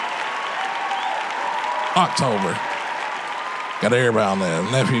out October. Got everybody on there.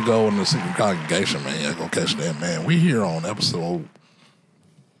 Nephew Go in the Secret Congregation, man. Y'all gonna catch that, man. We here on episode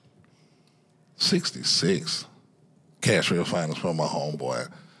 66. Cashville Finest from my homeboy,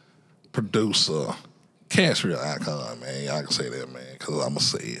 producer, Cashville icon, man. Y'all can say that, man, because I'm going to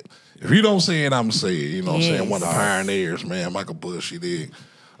say it. If you don't say it, I'm going to say it. You know what I'm saying? One of the pioneers, man. Michael Bush, you dig.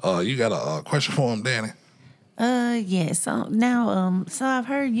 You got a question for him, Danny? Yes. So now, so I've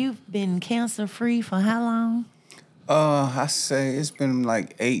heard you've been cancer free for how long? I say it's been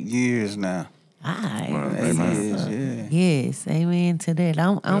like 8 years now. All right. Well, 8 years, yeah. Yes, amen to that.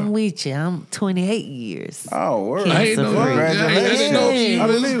 I'm with you. I'm 28 years. Oh, word. Cancer free.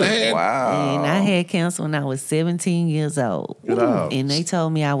 Congratulations. Wow. And I had cancer when I was 17 years old. And they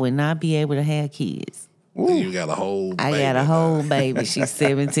told me I would not be able to have kids. And you got a whole baby. I got a whole baby. She's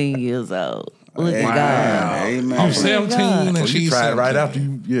 17 years old. Look at God. Amen. I'm 17 and So she's you tried 17. right after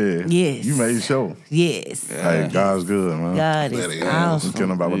you, Yes. you made sure. Yes. Hey, God's good, man. God That is is. awesome. I'm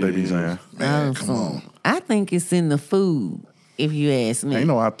killing about what they be saying. Man, come on. I think it's in the food, if you ask me. Ain't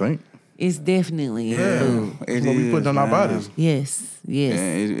no, I think. It's definitely in the food. It's what we put on our bodies. Yes. Yes.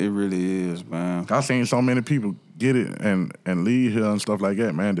 Yeah, it really is, man. I seen so many people get it and leave here and stuff like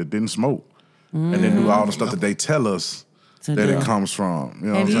that, man, that didn't smoke. And then do all the stuff that they tell us To that do. it comes from. You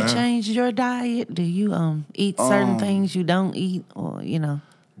know Have what you I'm saying? changed your diet? Do you eat certain things you don't eat, or you know?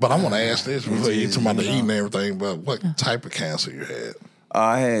 But I want to ask this before you talk about the eating and everything, but what type of cancer you had?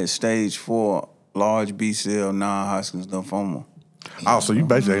 I had stage 4 large B-cell non-Hodgkin's lymphoma. Oh, so you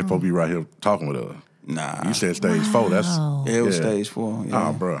basically ain't supposed to be right here talking with us. Nah. You said stage 4. That's Wow. It was stage 4. Yeah.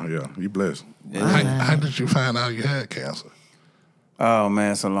 Oh, bro, yeah, you blessed. How did you find out you had cancer? Oh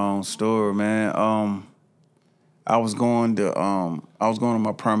man, it's a long story, man. I was going to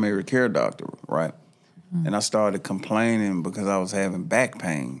my primary care doctor, right? And I started complaining because I was having back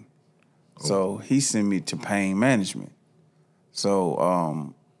pain. So he sent me to pain management. So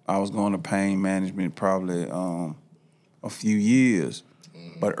I was going to pain management probably a few years.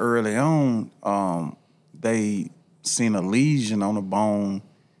 But early on, they seen a lesion on the bone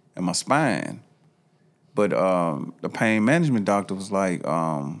in my spine. But the pain management doctor was like,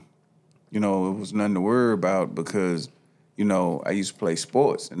 it was nothing to worry about because, I used to play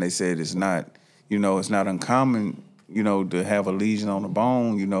sports. And they said it's not uncommon, to have a lesion on the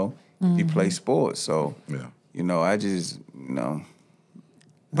bone, if you play sports. So, I just,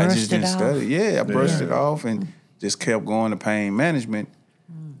 I just didn't study. Yeah, I brushed it off and just kept going to pain management.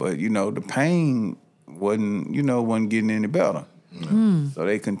 But, the pain wasn't getting any better. So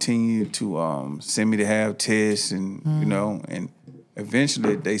they continued to send me to have tests and, and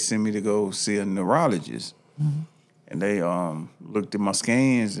eventually they sent me to go see a neurologist. And they looked at my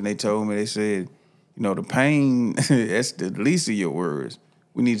scans and they told me, they said, the pain, that's the least of your worries.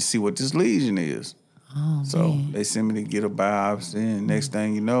 We need to see what this lesion is. So they sent me to get a biopsy, and next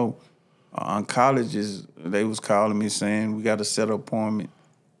thing you know, oncologists, they was calling me saying, we got to set an appointment,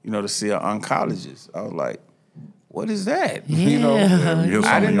 to see an oncologist. I was like, what is that? I didn't know what it is.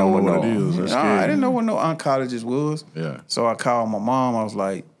 I didn't know what no oncologist was. Yeah. So I called my mom. I was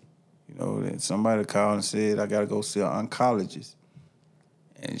like, somebody called and said, I got to go see an oncologist.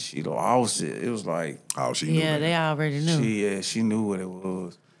 And she lost it. It was like... Oh, she knew that. they already knew. She knew what it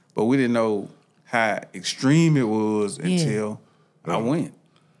was. But we didn't know how extreme it was until I went.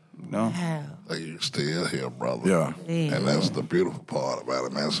 Wow. Like, you still here, brother. Yeah. And that's the beautiful part about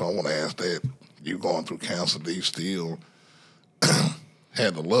it, man. So I want to ask that, you going through cancer, do you still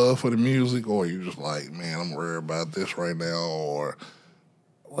had the love for the music, or you just like, man, I'm worried about this right now, or...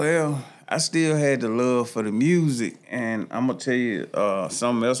 Well, I still had the love for the music, and I'm going to tell you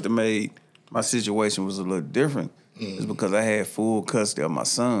something else that made my situation was a little different. Is because I had full custody of my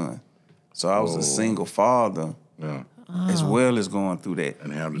son. So I was a single father, as well as going through that.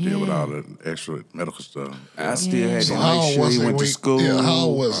 And having to deal with all the extra medical stuff. I still had So to how make sure was he it went to when- school. Yeah, how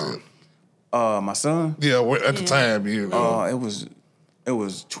was it? My son? Yeah, at the time, you know. It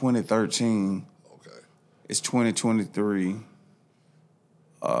was 2013. Okay. It's 2023.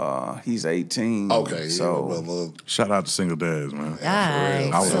 He's 18. Okay. So Shout out to single dads, man. Aye,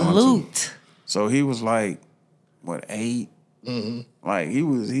 I was on salute. so he was like, what, 8? Like he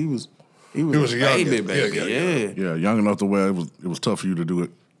was a young, baby. Yeah. Yeah, young enough to where it was tough for you to do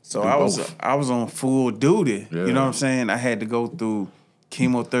it. So do both. I was on full duty. Yeah. You know what I'm saying? I had to go through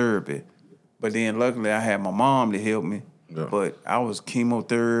chemotherapy. But then luckily I had my mom to help me. Yeah. But I was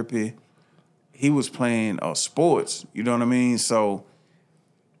chemotherapy. He was playing sports, you know what I mean? So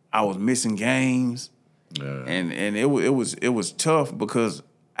I was missing games. Yeah. And it was tough because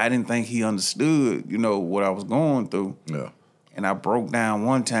I didn't think he understood, what I was going through. Yeah. And I broke down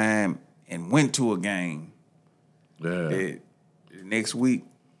one time and went to a game. Yeah. The next week,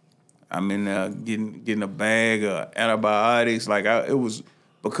 I'm in there getting a bag of antibiotics. It was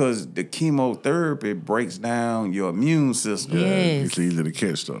because the chemotherapy breaks down your immune system. Yes. It's easy to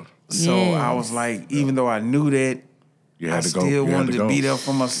catch stuff. So I was like, even though I knew that, You I had to go. still You had wanted to go. be there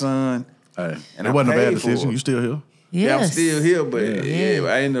for my son. Hey, And it I wasn't a bad paid for decision. it. You still here? Yeah, I'm Yes. still here, but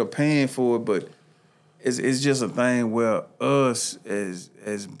I ended up paying for it. But it's just a thing where us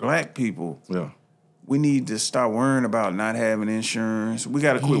as black people, Yeah. we need to start worrying about not having insurance. We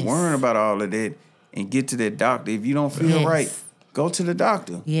got to quit Yes. worrying about all of that and get to that doctor. If you don't feel Yes. right, go to the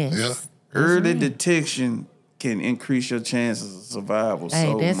doctor. Yes. Yeah. Early detection can increase your chances of survival Hey,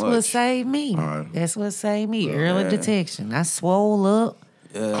 so that's much. what saved me. right. That's what saved me. Early detection. I swole up.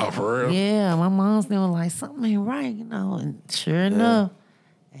 Oh, for real? Yeah, my mom's they were like, something ain't right, and sure enough,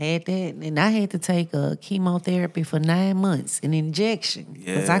 I had that, and I had to take a chemotherapy for 9 months, an injection,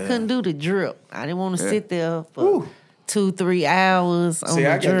 because I Yeah. couldn't do the drip. I didn't want to sit there for 2-3 hours on See,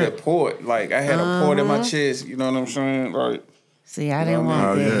 the I got drip. that port. Like, I had a port in my chest. You know what I'm saying? Like, See, I didn't want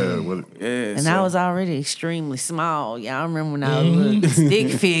Oh, that. yeah. What, yeah. And I was already extremely small. Y'all remember when I was a little stick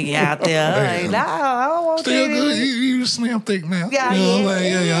figure out there? Like, no, I don't want Still that. good. You slim thick now. Yeah, you know what I'm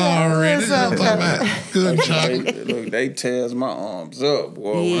yeah. saying? Yeah, already. What's up, I'm talking about good chocolate. Look, they tears my arms up,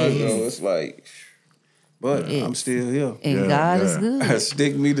 boy. When I Yes. go, it's like, but Yes. I'm still here. And Yeah, God is yeah. good.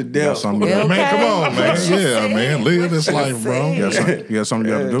 Stick me to got death. something you Okay. got, Man, come on, man. Yeah, man. Live this life, bro. you got something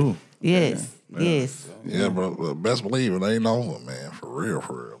you got to do. Yes, yes. Yeah, bro. Well, best believe it ain't over, man. For real,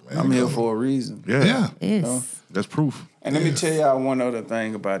 man. I'm here for a reason. Yeah. Yeah. Yes. That's proof. And let me tell y'all one other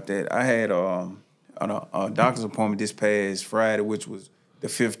thing about that. I had a doctor's appointment this past Friday, which was the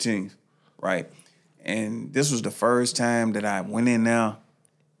 15th, right? And this was the first time that I went in there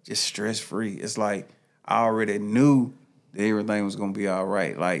just stress-free. It's like I already knew that everything was gonna be all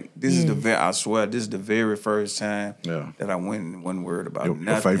right. Like this is I swear, this is the very first time that I went and wasn't worried about Your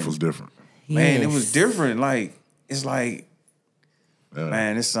nothing. faith was different. Man, it Yes. was different. Like it's like,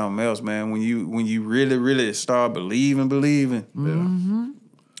 man, it's something else, man. When you really, really start believing.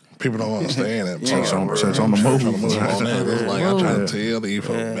 People don't understand that. Church on the move. On that. It's like I'm trying to tell these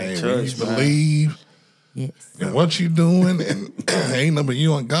folks, man, when you church, man. believe Yes. in what you doing and ain't nothing but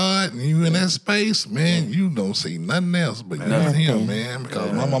you and God and you in that space, man, you don't see nothing else but you and him, man.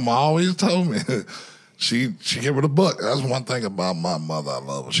 Because my mama always told me she kept it a buck. That's one thing about my mother I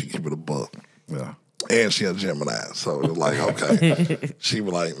love her. She kept it a buck. Yeah. And she a Gemini, so it was like, okay. She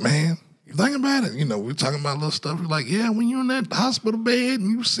was like, man, you think about it. You know, we talking about little stuff. We're like, yeah, when you in that hospital bed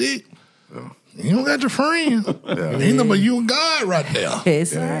and you sick, you don't got your friends. Ain't nobody you and God right there.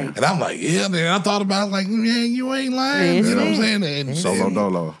 That's right. And I'm like, yeah. Then I thought about it, like, man, you ain't lying. You know what I'm saying? And Solo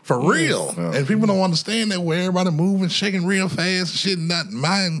dolo. for real. And people don't understand that where everybody moving, shaking real fast, shit, not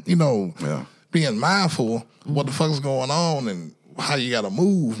mind, being mindful of what the fuck is going on and how you got to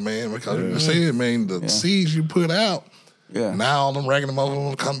move, man. Because you said, man, the seeds you put out, now all them raggedy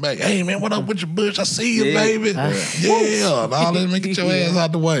motherfuckers come back. Hey, man, what up with your bush? I see you, baby. Yeah. Now let me get your ass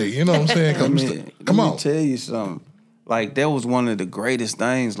out the way. You know what I'm saying? Come on. Let me tell you something. Like, that was one of the greatest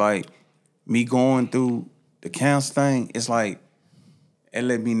things. Like, me going through the cancer thing, it's like, it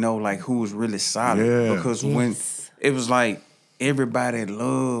let me know, like, who was really solid. Yeah. Because when it was like, everybody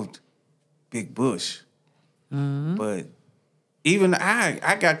loved Big Bush. But even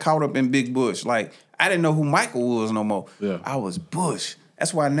I got caught up in Big Bush. Like, I didn't know who Micheal was no more. Yeah. I was Bush.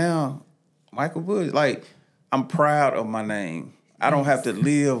 That's why now, Micheal Bush, like, I'm proud of my name. I don't have to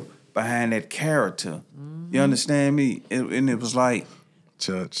live behind that character. You understand me? And it was like,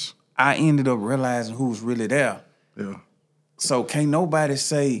 Church. I ended up realizing who was really there. Yeah. So can't nobody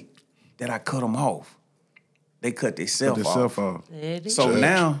say that I cut them off. They cut themselves off. So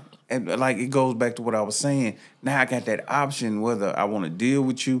now, and like it goes back to what I was saying. Now I got that option whether I want to deal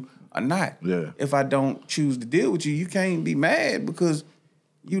with you or not. Yeah. If I don't choose to deal with you, you can't be mad because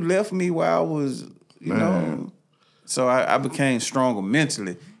you left me while I was, you know. So I became stronger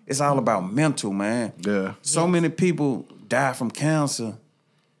mentally. It's all about mental, man. Yeah. So many people die from cancer,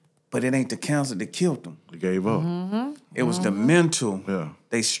 but it ain't the cancer that killed them. They gave up. It was the mental. Yeah.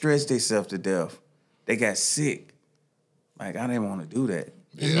 They stressed themselves to death. They got sick. Like, I didn't want to do that.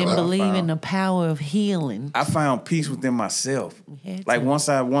 And then believe in the power of healing. I found peace within myself. had Like to.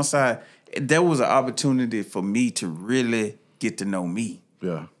 once I, there was an opportunity for me to really get to know me.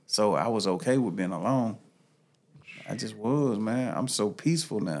 Yeah. So I was okay with being alone. I just was, man. I'm so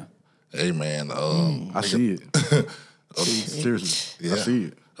peaceful now. Hey, man. I see it. Seriously. I see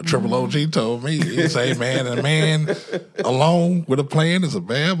it. A triple OG told me, he say, man, a man alone with a plan is a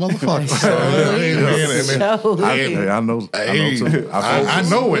bad motherfucker. I know too. I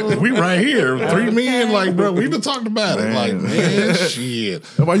know it. We right here. 3 men, like, bro, we done talked about it. Like, man, shit.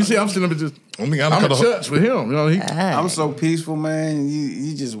 Why you see I'm sitting up just I'm in church with him. You know, I'm so peaceful, man.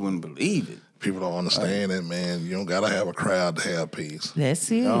 You just wouldn't believe it. People don't understand that, man. You don't got to have a crowd to have peace.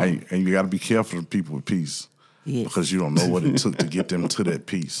 That's it. and you got to be careful of people with peace. Yes. Because you don't know what it took to get them to that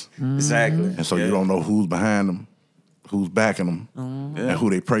peace. Exactly. And so you don't know who's behind them, who's backing them, and who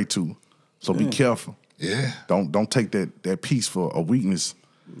they pray to. So be careful. Yeah. Don't take that peace for a weakness.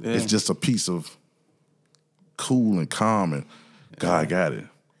 Yeah. It's just a piece of cool and calm and God got it.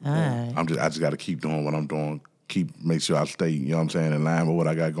 All right. I just got to keep doing what I'm doing. Make sure I stay, you know what I'm saying, in line with what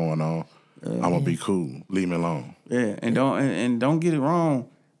I got going on. I'm gonna be cool. Leave me alone. Yeah, and don't get it wrong.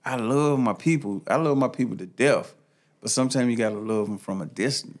 I love my people. I love my people to death. But sometimes you gotta love them from a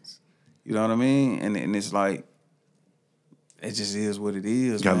distance. You know what I mean? And it's like, it just is what it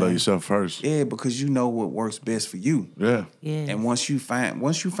is. You gotta love yourself first. Yeah, because you know what works best for you. Yeah. Yeah. And once you find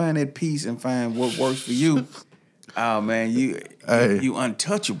that peace and find what works for you, oh man, you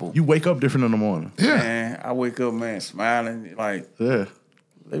untouchable. You wake up different in the morning. Yeah. Man, I wake up, man, smiling. Like, Yeah.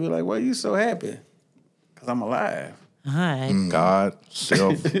 they be like, why you so happy? Because I'm alive. All right. God,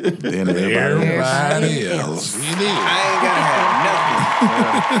 self, then everybody else. We did. I ain't gotta have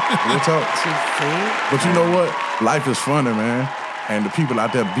nothing. Real talk. But you know what? Life is funny, man. And the people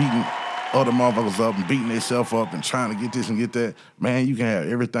out there beating other motherfuckers up and beating themselves up and trying to get this and get that, man, you can have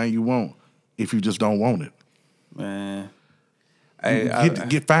everything you want if you just don't want it. Man.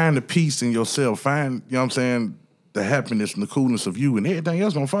 Find the peace in yourself. Find, you know what I'm saying, the happiness and the coolness of you, and everything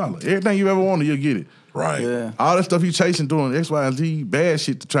else gonna follow. Everything you ever wanted, you'll get it. Right. Yeah. All that stuff you chasing, doing X, Y, and Z, bad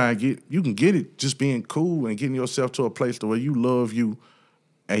shit to try and get, you can get it just being cool and getting yourself to a place to where you love you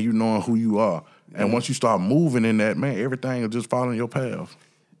and you knowing who you are. And once you start moving in that, man, everything will just fall in your path.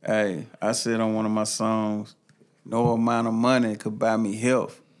 Hey, I said on one of my songs, no amount of money could buy me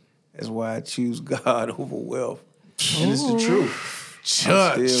health. That's why I choose God over wealth. And it's the truth.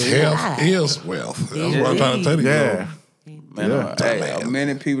 Church health is wealth. That's what I'm trying to tell you. Yeah. Man,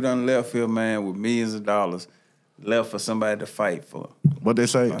 many people done left field, man, with millions of dollars left for somebody to fight for. What they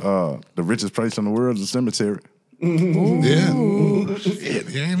say, the richest place in the world is a cemetery. Yeah. Shit,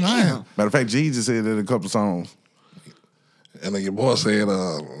 you ain't lying. Matter of fact, Jesus said that in a couple songs. And then your boy said, I'm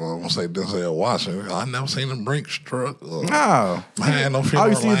going to say Denzel Washington. I never seen him Brinks truck. No. Man, no All funeral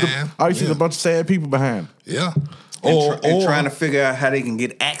you see is line. a bunch of sad people behind. Yeah. and trying to figure out how they can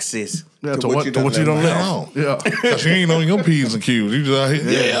get access to what you don't let on. Yeah, because you ain't on your P's and Q's. You just out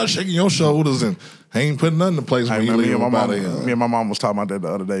here, shaking your shoulders and ain't putting nothing in place when you leave. Me and my mom was talking about that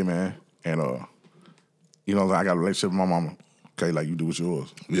the other day, man. And you know, I got a relationship with my mama. Okay, like you do with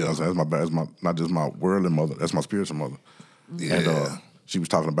yours. Yeah, that's my not just my worldly mother. That's my spiritual mother. Yeah. And she was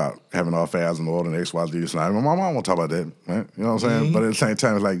talking about having our affairs in order and XYZ. And my mom won't talk about that, man. You know what I'm saying? But at the same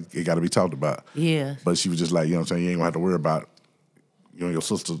time, it's like it got to be talked about. Yeah. But she was just like, you know what I'm saying? You ain't gonna have to worry about. You and your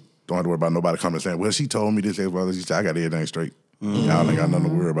sister don't have to worry about nobody coming and saying, well, she told me this, XYZ. She said, I got everything straight. Y'all ain't got nothing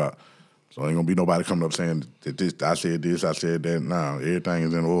to worry about. So ain't gonna be nobody coming up saying that this, I said that. Nah, everything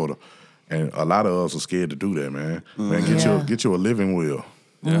is in order. And a lot of us are scared to do that, man. Man, get you a living will.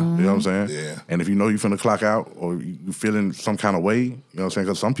 Yeah. You know what I'm saying? Yeah. And if you know you finna clock out or you feeling some kind of way, you know what I'm saying?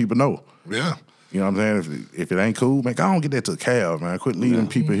 Because some people know. Yeah. You know what I'm saying? If it ain't cool, man, I don't get that to the calf, man. Quit leaving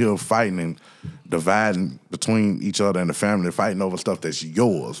people here fighting and dividing between each other and the family, fighting over stuff that's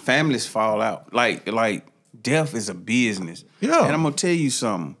yours. Families fall out. Like death is a business. Yeah. And I'm gonna tell you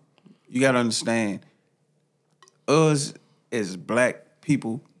something. You gotta understand, us as black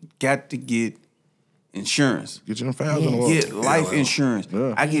people got to get insurance. Get your files in order. Get life insurance.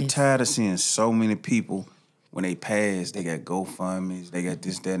 Yeah. I get tired of seeing so many people when they pass, they got GoFundMes, they got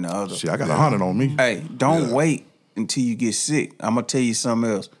this, that, and the other. Shit, I got 100 on me. Hey, don't wait until you get sick. I'm gonna tell you something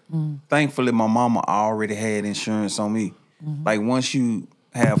else. Thankfully, my mama already had insurance on me. Like once you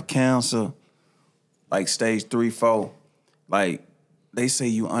have cancer, like stage 3, 4, like they say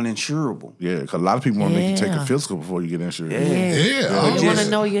you uninsurable. Yeah, because a lot of people want to make you take a physical before you get insurance. Yeah. You want to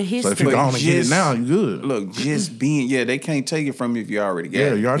know your history. So if you go on and get it now, you good. Look, just being, they can't take it from you if you already got it.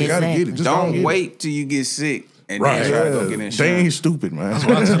 Yeah, you already got to get it. Just don't wait till you get sick and then try to go get insurance. They ain't stupid, man. That's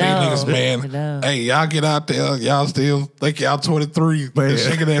what I tell these niggas, man. No. Hey, y'all get out there. Y'all still think y'all 23, man.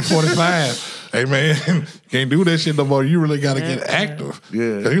 Shaking at 45. Hey, man, can't do that shit no more. You really got to get active.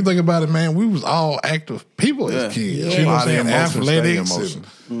 Yeah. Because you think about it, man, we was all active people as kids. You know what I'm saying? Athletics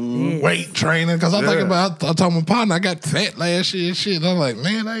and weight training. Because I think about, I told my partner, I got fat last year and shit. And I'm like,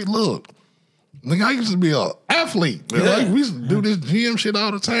 man, hey, look. Nigga, I used to be an athlete. You know, we used to do this gym shit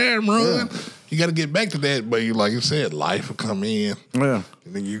all the time, run. You got to get back to that, but you like you said, life will come in. Yeah.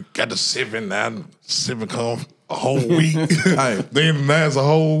 And then you got to sipping now. Sipping come a whole week. Then that's a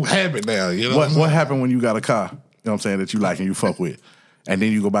whole habit now. You know what happened when you got a car, you know what I'm saying, that you like and you fuck with, and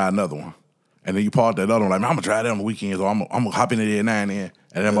then you go buy another one, and then you park that other one, like, man, I'm going to try that on the weekends, or I'm going to hop in there now and then,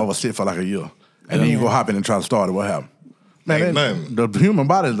 and then I'm going to sit for like a year. And then you go hop in and try to start it. What happened? Man, the human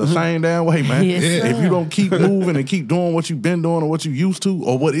body is the same damn way, man. If you don't keep moving and keep doing what you've been doing or what you used to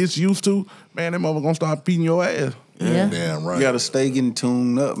or what it's used to, man, that mother gonna start beating your ass. Yeah. Damn right. You gotta stay getting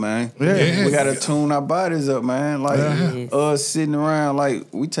tuned up, man. Yeah. We gotta tune our bodies up, man. Like us sitting around, like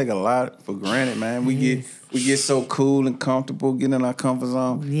we take a lot for granted, man. We get so cool and comfortable getting in our comfort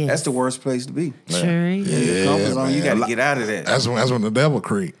zone. Yes. That's the worst place to be. Sure is. Your comfort zone, you gotta get out of that. That's when the devil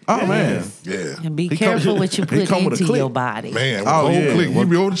creep. Oh man. Yeah. And be careful what you put into your body. Man, click. You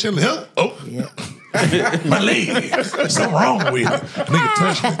be over chilling. My leg. Something wrong with it. Nigga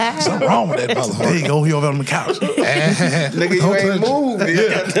touch me. Something wrong with that motherfucker. There you go. He over on the couch. Nigga, you ain't moved.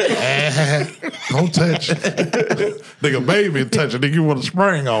 Don't touch it. Nigga, baby touch it. Nigga, you want a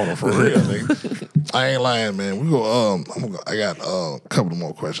spring on him for real, nigga. I ain't lying, man. We go. I got a couple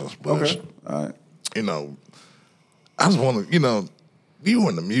more questions, but okay. All right. You know, I just want to, you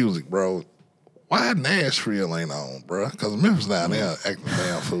in the music, bro. Why Nashville ain't on, bro? Because Memphis down there acting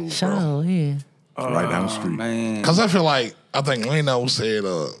damn fool, bro. Sure, yeah. Right down the street. Because I think Leno said,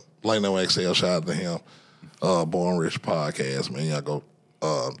 Leno XL, shout out to him, Born Rich podcast, man. Y'all go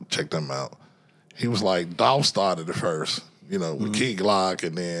check them out. He was like, Dolph started it first, with Key Glock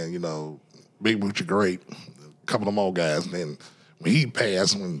and then, Big Booty Great, a couple of more guys. And then when he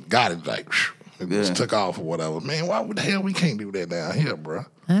passed, when got it, like, it just took off or whatever. Man, why the hell we can't do that down here, bro?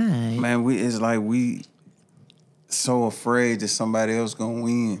 Right. Man, it's like we so afraid that somebody else gonna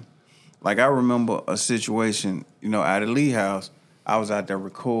win. Like, I remember a situation, out of Lee House, I was out there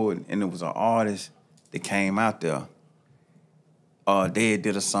recording, and there was an artist that came out there. They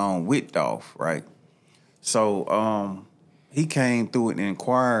did a song with Dolph, right? So he came through it and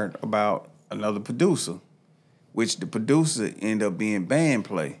inquired about another producer, which the producer ended up being band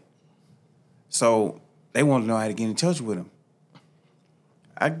play. So they wanted to know how to get in touch with him.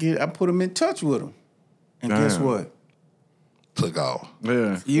 I put him in touch with him. And guess what? Took off.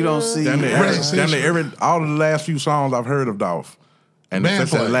 Yeah. You don't see all of the last few songs I've heard of Dolph. And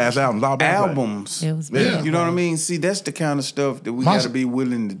since the last albums, all albums. It was You know what I mean? See, that's the kind of stuff that we gotta be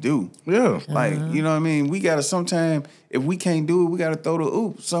willing to do. Yeah. Like, you know what I mean? We gotta sometimes, if we can't do it, we gotta throw the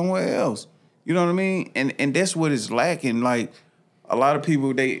oop somewhere else. You know what I mean? And that's what is lacking. Like a lot of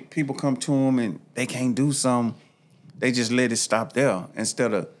people come to them and they can't do something. They just let it stop there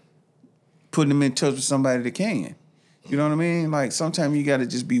instead of putting them in touch with somebody that can. You know what I mean? Like sometimes you got to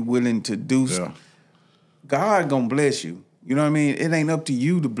just be willing to do. God gonna bless you. You know what I mean? It ain't up to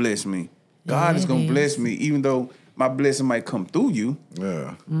you to bless me. God is gonna bless me, even though my blessing might come through you.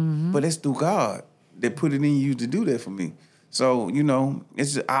 Yeah. But it's through God that put it in you to do that for me. So, you know,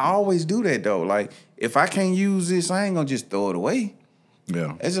 I always do that though. Like if I can't use this, I ain't gonna just throw it away.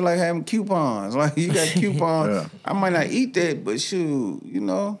 Yeah. It's just like having coupons. Like you got coupons. I might not eat that, but shoot, you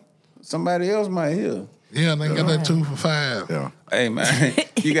know, somebody else might hear. Yeah, they got that 2 for $5. Yeah. Hey man,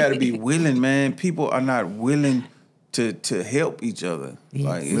 you got to be willing, man. People are not willing to help each other. Yes.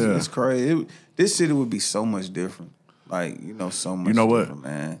 Like it's crazy. This city would be so much different. Like so much. You know what, different,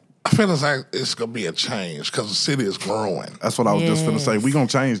 man? I feel like it's gonna be a change because the city is growing. That's what I was just finna say. We gonna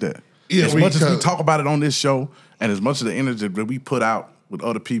change that. Yeah, as much as we talk about it on this show, and as much of the energy that we put out with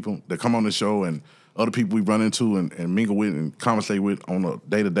other people that come on the show and other people we run into and mingle with and conversate with on a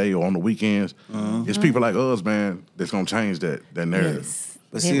day-to-day or on the weekends, it's people like us, man, that's gonna change that narrative. Yes.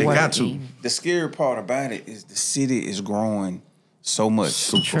 But see, They got to. the scary part about it is the city is growing so much,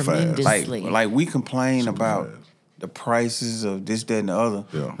 Super fast. like we complain about the prices of this, that, and the other.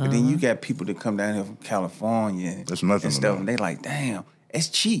 Yeah. But then you got people that come down here from California That's nothing and to stuff, them. and they like, damn, it's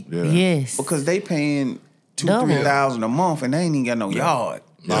cheap. Yeah. Yes. Because they paying Double. $2,000-3,000 a month and they ain't even got no yard.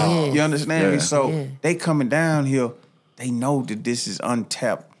 Yes. You understand me? Yeah. So they coming down here, they know that this is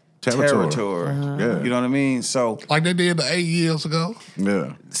untapped Territory. territory. Yeah. You know what I mean? So Like they did 8 years ago.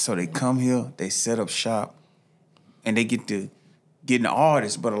 Yeah. so they come here, they set up shop, and they get an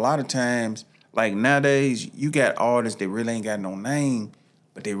artist. But a lot of times, like nowadays, you got artists that really ain't got no name,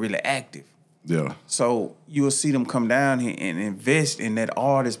 but they really active. Yeah. So you'll see them come down here and invest in that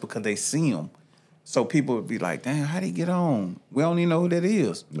artist because they see him. So people would be like, damn, how they get on? We don't even know who that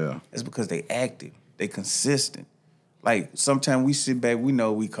is. Yeah. It's because they active. They consistent. Like sometimes we sit back, we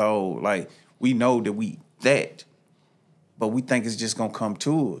know we cold. Like we know that we that. But we think it's just gonna come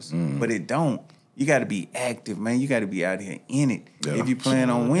to us. But it don't. You gotta be active, man. You gotta be out here in it. Yeah. If you plan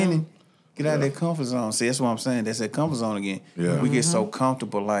on winning, get out of that comfort zone. See, that's what I'm saying. That's that comfort zone again. Yeah. We get so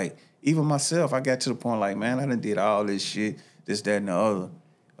comfortable, like, even myself, I got to the point like, man, I done did all this shit, this, that, and the other.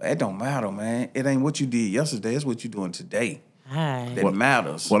 It don't matter, man. It ain't what you did yesterday. It's what you doing today. All right. That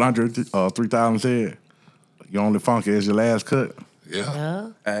matters. What Andre 3000 said, you only funky as your last cut. Yeah.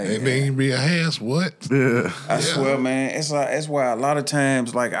 Hey, And then you be a ass, what? Yeah. I swear, man, it's like that's why a lot of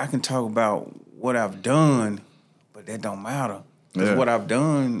times, like, I can talk about what I've done, but that don't matter. Because Yeah. what I've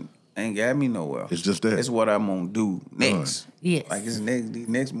done ain't got me nowhere. It's just that. It's what I'm gonna do next. Yes. Like these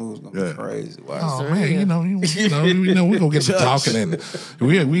next moves gonna Yeah. be crazy. Wow. Oh man, you know, we're gonna get to talking, and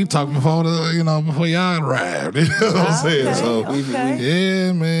we talked before before y'all arrived. You know what I'm saying? So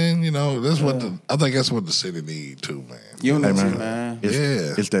yeah, man, I think that's what the city need too, man. Unity, Hey, man. man.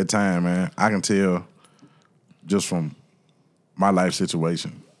 It's that time, man. I can tell just from my life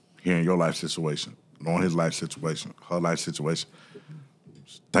situation, hearing your life situation, knowing his life situation, her life situation,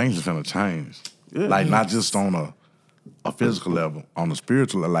 things are gonna change. Like not just on a physical level, on a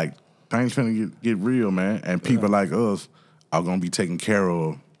spiritual level. Like things finna get real, man. And people like us are gonna be taken care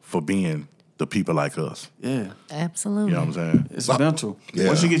of for being the people like us. Yeah. Absolutely. You know what I'm saying? It's mental. Yeah.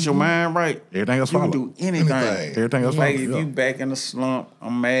 Once you get your mind right, Everything else you can follow. do anything. Everything else Like follow. if Yeah. you back in a slump,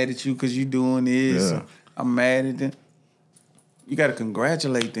 I'm mad at you because you doing this. Yeah. I'm mad at them. You got to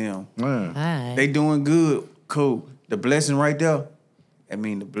congratulate them. Man. All right. They doing good. Cool. The blessing right there. I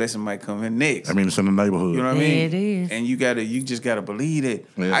mean, the blessing might come in next. I mean, it's in the neighborhood. You know what I mean? It is. And you just gotta believe it.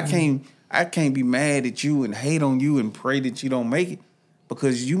 Yeah. I can't be mad at you and hate on you and pray that you don't make it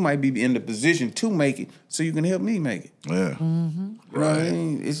because you might be in the position to make it, so you can help me make it. Yeah. You know what I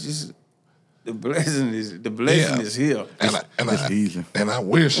mean? It's just the blessing is here. It's easy. And I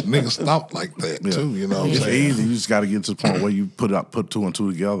wish niggas thought like that too. You know what I'm It's saying? easy. You just got to get to the point where you put two and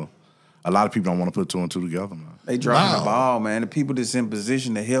two together. A lot of people don't want to put two and two together, man. They dropping Wow. the ball, man. The people that's in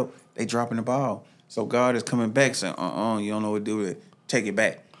position to help, they dropping the ball. So God is coming back saying, you don't know what to do with it. Take it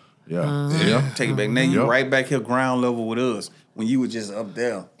back. Yeah. Yeah. Take it back. Now you Yep. right back here ground level with us when you were just up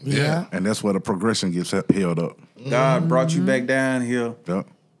there. Yeah. And that's where the progression gets held up. God brought you back down here. Yep.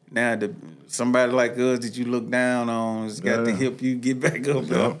 Now somebody like us that you look down on has got to Yeah. help you get back up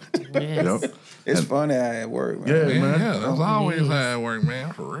there. Yep. It's funny how it works, man. Yeah, Yeah, man. yeah, that's always how it work,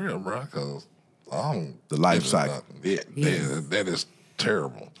 man. For real, bro. Because The life cycle. that is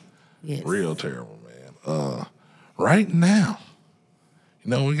terrible. Yes. Real terrible, man. Right now, You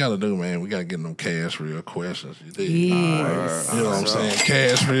know what we got to do, man? We got to get them cash real questions. You dig? Yes. You know what I'm saying?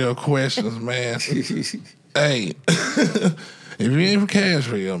 Cash real questions, man. Hey, if you ain't for cash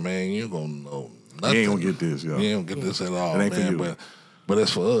real, man, you ain't going to know nothing. You ain't gonna get this, yo. You ain't going to get this at all, It ain't for man. you. But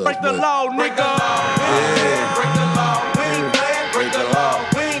it's for us. Break the law, nigga. Break the law. We ain't playing. Break the law.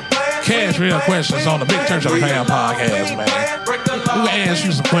 We ain't playing. Cash real questions on the Big Church of the Fam podcast, man. We can ask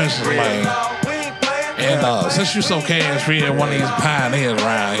you some questions, man. And since you so cash free, one of these pioneers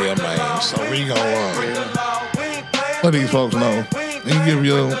around here, man, so we gonna let these folks know and give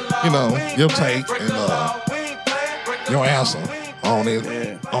your take and your answer on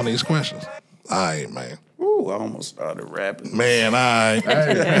these questions. All right, man. Ooh, I almost started rapping. Man, all right.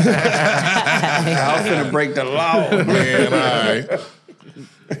 I was finna break the law. Man, all right.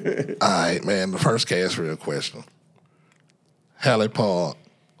 All right, man. The first cash real question. Halle Park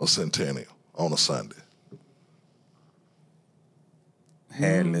or Centennial on a Sunday?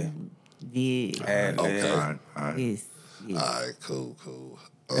 Hadley. Yeah. Hadley. Okay. All right. Yes. All right, cool.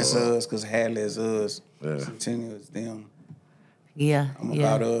 That's us, because Hadley is us. Yeah. Centennial is them. Yeah. I'm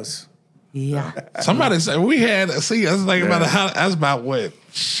yeah. about us. Yeah. Somebody said we had. See, I was thinking about how. That's about what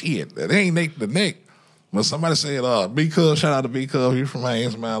shit. That ain't Nick the Nick. But somebody said, B Cub, shout out to B Cub. He's from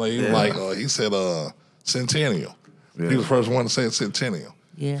Haynes Mountain. He was like, he said, Centennial. Yeah. He was the first one to say Centennial.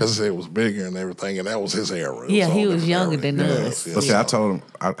 Yeah. Because he said it was bigger and everything, and that was his era. Yeah, he all was different younger era. than Yeah, us. yeah. But see, I told him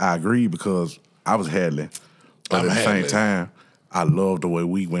I agreed because I was Hadley. But I'm at the Hadley. same time, I loved the way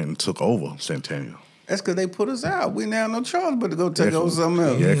we went and took over Centennial. That's because they put us out. We didn't have no choice but to go take over something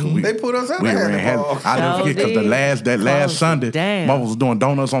else. Yeah, 'cause we They put us out. We They ran had the Hadley. ball. I never forget because that Closed last it Sunday, down. Mama was doing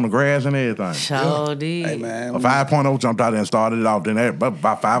donuts on the grass and everything. Sure did. Hey, man. A 5.0 jumped out there and started it off. Then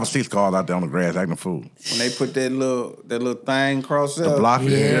about 5 or 6 cars out there on the grass acting a fool. When they put that little thing across The there, block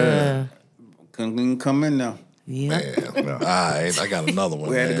it. Yeah. couldn't even come in there. Yeah. Man, all right, I got another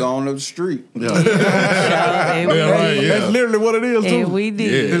one. We had to man. go on up the street. And we Yeah, right, did. yeah. That's literally what it is, too. And we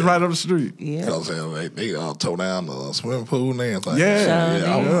did. It's right up the street. Yeah. You know what I'm saying? They all tore down the swimming pool and everything. Yeah. Sure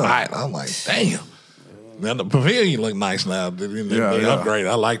I'm did. right. I'm like, damn. Now the pavilion look nice now. They Yeah, yeah. upgrade.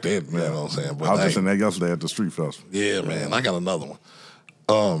 I like that. You know what I'm saying? But I was just hey, in there yesterday at the street festival. yeah, man. I got another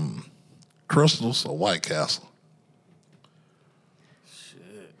one. Crystals or White Castle?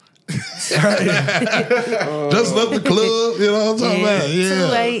 Just left the club. You know what I'm talking about? 2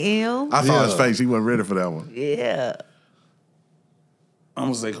 Yeah. a.m. I saw Yeah. his face. He wasn't ready for that one. Yeah. I'm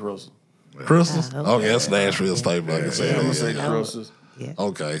going to say Crystal. Crystals? Okay. Okay, that's Nashville staple. Like I said. I'm going to say Yeah. Crystal. Yeah.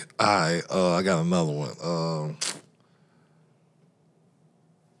 Okay. All right. I got another one.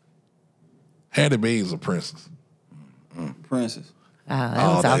 Hattie B's a princess. Princess. That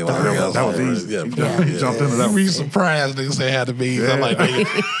was out they the like, room. That was easy. Yeah, He jumped into that You one. be surprised niggas say Hattie B's. I'm like, nigga,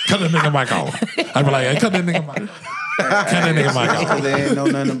 cut that nigga mic off. I be like, hey, cut that nigga mic off. Cut that nigga mic Because off. they ain't know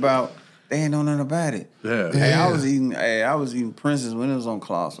nothing about. They ain't know nothing about it. Yeah. Hey, I was eating Princess when it was on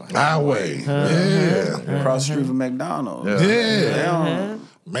Colossal. Highway. Yeah. Across the street from McDonald's. Yeah. Yeah. They don't-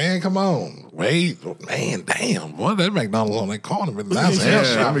 Man, come on. Wait. Man, damn. Boy, that McDonald's on that corner. But that's a hair Yeah,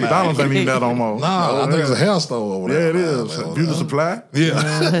 shop. McDonald's ain't even that no more. No, I think it's a hair store over Yeah, there. it is. Man. Beauty supply.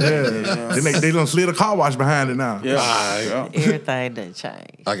 Yeah. Yeah. Then they done slid a car wash behind it now. Yeah. Alright. Yeah. Everything done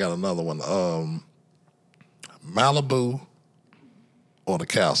changed. I got another one. Malibu or the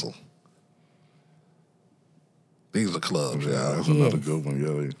Castle? These are clubs, y'all. That's another good one,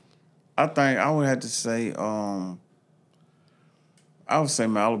 yeah. I think I would have to say, I would say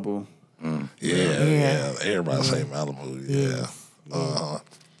Malibu. Yeah. Everybody say Malibu. Yeah. All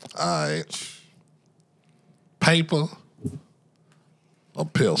right. Paper or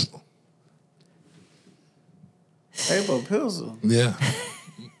pistol? Paper Pistol. Yeah.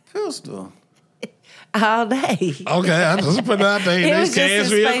 Pistol. All day. Okay, I just put it out there. It was This just a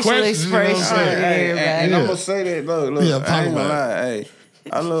answer your facial questions. You know what I'm expression. saying? Everybody. And I'm Yeah. gonna say that. Look. Yeah, talk I ain't gonna about lie. Hey,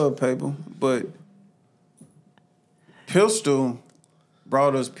 I love Paper, but Pistol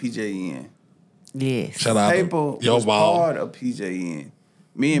brought us PJN. Yes. Shout out Paper to Yo was Ball. part of PJN.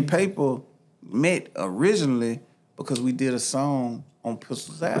 Me and Paper met originally because we did a song on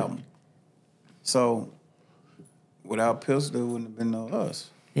Pistol's album. So without Pistol, there wouldn't have been no us.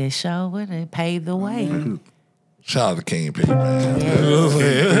 They sure would. They paved the way. Shout out to King P, man. You know what I'm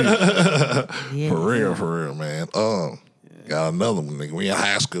saying? Yeah. For real, man. Got another one, nigga. We in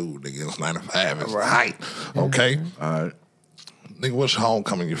high school, nigga. It's 95. It's height. Okay? All right. Nigga, which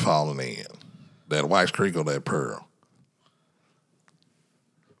homecoming you falling in? That White Creek or that Pearl?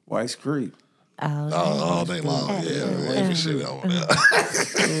 White's Creek. All day long. Yeah, we shit over there.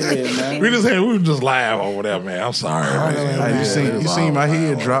 Yeah, man. we just laugh over there, man. I'm sorry, man. Hey, you seen my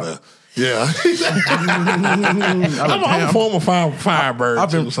head drop. Yeah. I'm a former Firebird.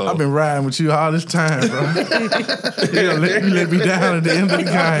 I've been riding with you all this time, bro. you let me down at the end of the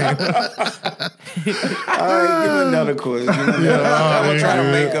game. All right, give me another question. I'm gonna try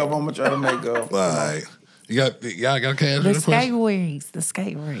to make up. All right. Y'all got cash? The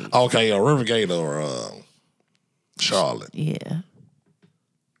skate rigs. Okay, Rivergate or Charlotte. Yeah.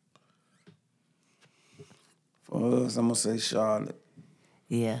 For us, I'm gonna say Charlotte.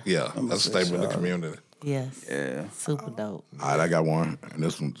 Yeah. Yeah, that's a staple in the community. Yes. Yeah. Super dope. All right, I got one, and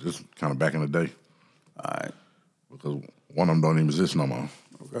this one just kind of back in the day All right. because one of them don't even exist no more.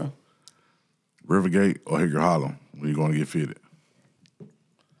 Okay. Rivergate or Hickory Hollow when you going to get fitted.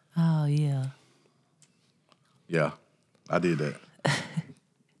 Oh yeah. Yeah, I did that.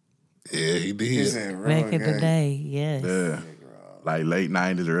 Yeah, he did. Back in the day, yes. Yeah. Like late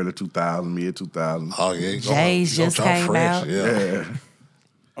 90s, early 2000s, mid 2000s. Oh, yeah. Jay's just came out. Yeah.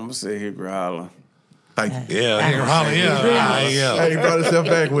 I'm gonna say Hickory Hollow. Thank you. Yeah, Hickory Hollow, yeah. Hey, he brought himself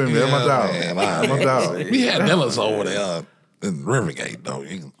back with me. That's my dog. Man, That's my dog. We had Dillas over there in Rivergate, though.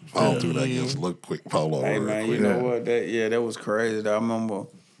 You can fall through that, just look quick, polo. Hey man, you know what? That was crazy. Though. I remember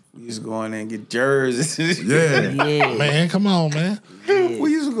we used to go in there and get jerseys. Yeah. Yeah. Man, come on, man.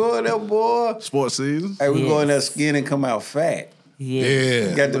 We used to go in there, boy. Sports season. Hey, we go in there skin and come out fat.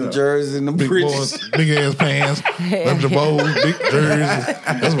 Yeah. Got them jerseys and the Big britches. boys, big ass pants, them jabos, big jerseys.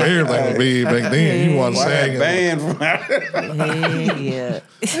 That's what everything was big back then. You wasn't sagging. Band from out Yeah.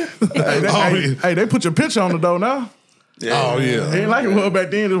 Hey, they put your picture on the door now. Oh, yeah. Ain't like it was back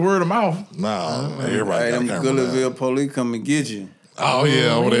then, just word of mouth. Nah, everybody Hey, got them a camera now. Gullerville police come and get you. Oh,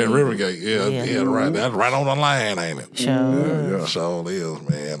 yeah, over there in Rivergate. Yeah, Yeah. right. That's right on the line, ain't it? Sure. Yeah. So it is,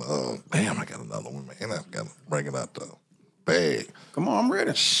 man. Damn, I got another one, man. I got to bring it out the bag. Come on, I'm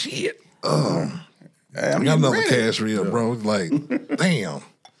ready. Shit. Hey, I I'm got another ready. cash reel, bro. Like, damn.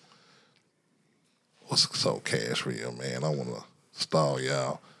 What's so cash reel, man? I want to stall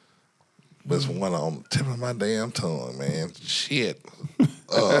y'all. But it's one on the tip of my damn tongue, man. Shit.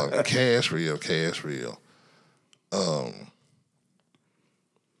 Cash reel.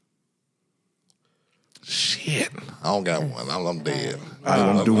 Shit. I don't got one. I'm dead. I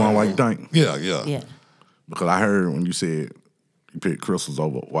want to do one while you think. Yeah. Yeah. Because I heard when you said you picked Crystals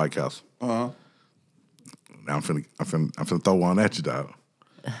over White Castle. Now I'm finna throw one at you, dog.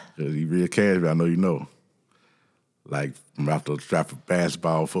 Because you real cash, I know you know. Like from after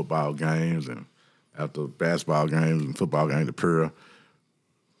basketball, football games, and after basketball games and football games at Pearl,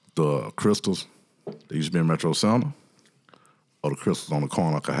 the Crystals, they used to be in Metro Center, or the Crystals on the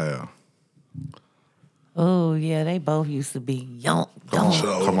corner I could have. Oh yeah, they both used to be young.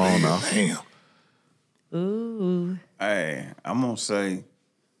 Come on now. Damn. Ooh. Hey, I'm gonna say,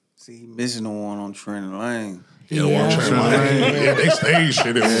 see, he missing the one on Trent Lane. Yeah, they staged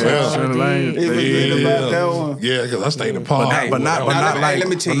shit themselves. Trent Lane, He forget about that one. Yeah, because I stayed in Park. But not like let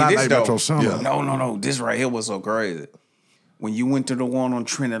me tell you but not this like though. Metro Center. No. This right here was so crazy. When you went to the one on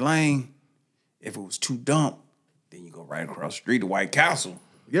Trent Lane, if it was too dump, then you go right across the street to White Castle.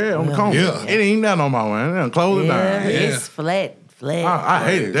 Yeah, on the corner. Yeah. It ain't that no more, man. They done closed it Yeah, down. it's flat. I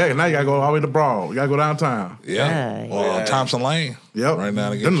hated that. Now you gotta go all the way to Broad. You gotta go downtown. Yeah. Or Thompson Lane. Yep. Right now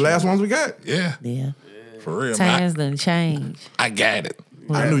to get Them the you. last ones we got. Yeah. Yeah. For real. Man. Times done change. I got it.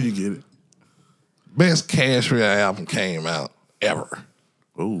 I knew you get it. Best cash reel album came out ever.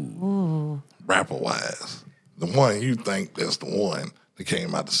 Ooh. Rapper wise. The one you think that's the one that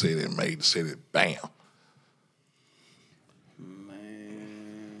came out the city and made the city bam.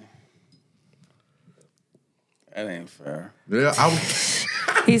 Man, that ain't fair. Yeah, I was.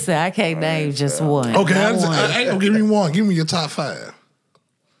 He said, I can't name just one. Okay, Not one. I ain't gonna give me one. Give me your top five.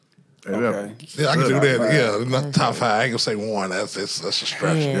 Okay. Yeah, I can do that. Yeah, not top five. I ain't gonna say one. That's a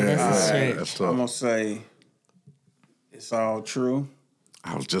stretch. Yeah, that's a stretch. That's I'm tough. gonna say it's all true.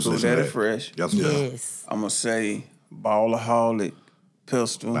 I was just Blue listening to Daddy that. Fresh. Yes, Yes. I'm gonna say Ballaholic,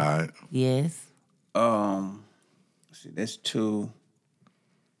 Pistol. All right. Yes. See, that's two.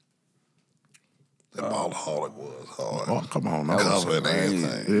 That Ballaholic was hard. Oh, come on now. Cover and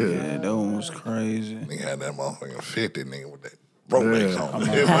everything. Yeah, that one was crazy. Nigga had that motherfucking 50 nigga with that Rolex Yeah. on.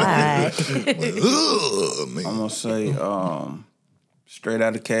 Hi. Ugh, I'm nigga. gonna say Straight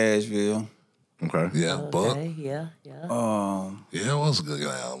Out of Cashville. Okay. Yeah, Buck. Okay, yeah. Yeah, it was a good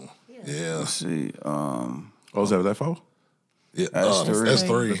album. Yeah. Let's see. What was that for? Yeah, That's three. that's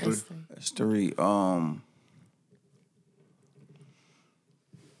three. That's three.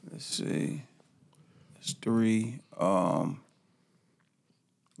 Let's see. That's three.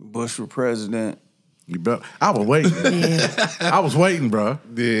 Bush for president. You better. I was waiting. I was waiting, bro.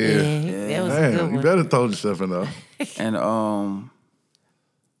 Yeah, that was a good Man, you one. better throw yourself in there. And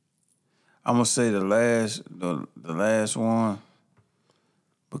I'm gonna say the last one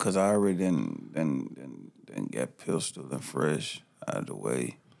because I already didn't get Pistol and Fresh out of the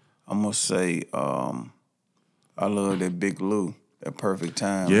way. I'm gonna say I love that Big Lou, that Perfect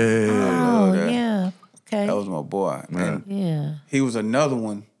Time. Yeah. Oh, that. yeah. Okay. That was my boy. And yeah. he was another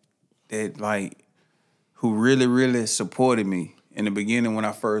one that who really, really supported me in the beginning when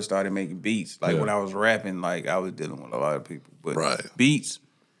I first started making beats. Like when I was rapping, like I was dealing with a lot of people. But beats,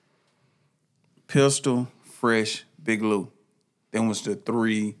 Pistol, Fresh, Big Lou. Them was the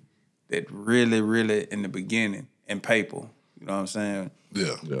three that really, really in the beginning, and Paper. You know what I'm saying?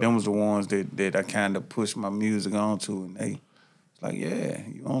 Yeah. Them was the ones that I kind of pushed my music onto, and they was like, yeah,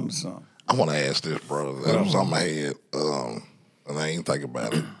 you on to something. I want to ask this, bro. That was on my head, and I ain't think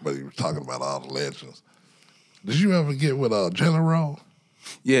about it, but he was talking about all the legends. Did you ever get with Jelly Roll?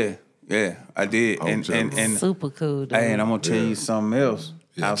 Yeah, I did. And super cool, dude. Hey, and I'm gonna tell you something else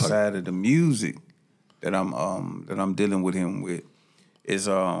outside of the music that I'm dealing with him with is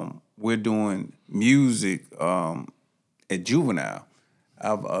we're doing music at Juvenile.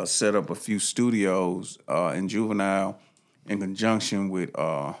 I've set up a few studios in Juvenile in conjunction with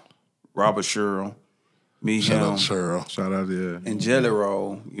Robert Sherrill, me, Shout him, out Cheryl. Shout out, and Jelly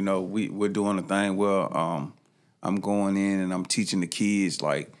Roll. You know, we're doing a thing where I'm going in and I'm teaching the kids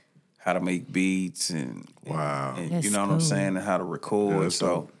like how to make beats and you know what I'm saying, and how to record. Yeah,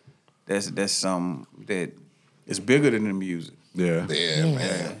 so that's something that is bigger than the music. Yeah,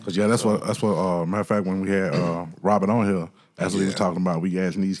 man. Cause that's what matter of fact, when we had Robert on here, that's what he was talking about. We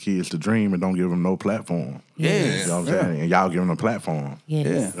asking these kids to dream and don't give them no platform. Yeah. You know what I'm saying? And y'all giving them a platform. Yes.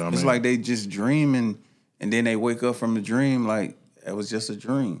 Yeah, You know what I it's mean? like they just dreaming, and then they wake up from the dream like it was just a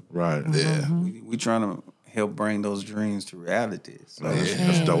dream. Right. Yeah. We trying to help bring those dreams to reality. So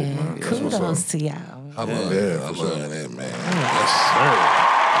That's dope, man. That's what's up. Kudos to y'all. I love Yeah, that. I for sure. love that, man. Yes, sir.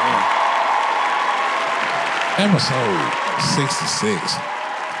 Episode 66.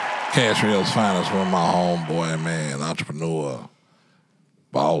 Cashville Finest with my homeboy, man, entrepreneur,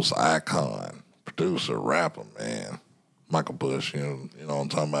 boss, icon, producer, rapper, man. Michael Bush, you know what I'm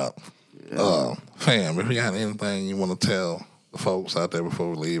talking about. Fam, if you got anything you want to tell the folks out there before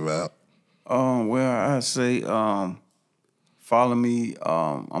we leave out. Well, I say follow me.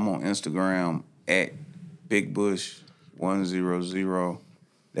 I'm on Instagram at BigBush100.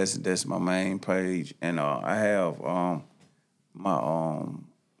 That's my main page, and I have my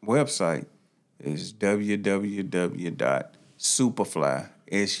website is www.superfly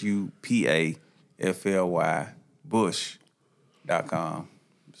SUPAFLY Bush.com.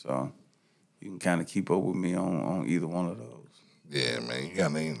 So you can kind of keep up with me on either one of those. Yeah, man. You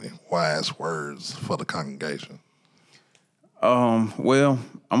got any wise words for the congregation? Well,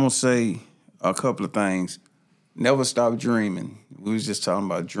 I'm gonna say a couple of things. Never stop dreaming. We was just talking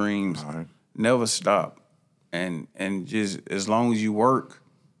about dreams. All right. Never stop, and just as long as you work,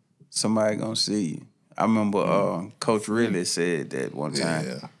 somebody gonna see you. I remember Coach Ridley said that one time.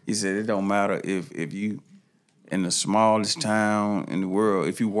 Yeah. He said it don't matter if you in the smallest town in the world.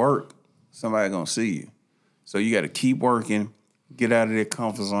 If you work, somebody gonna see you. So you got to keep working. Get out of that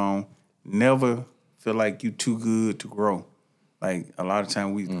comfort zone. Never feel like you too good to grow. Like a lot of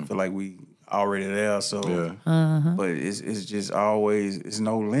times we feel like we already there. So, but it's just always it's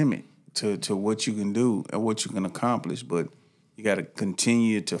no limit to what you can do and what you can accomplish. But you got to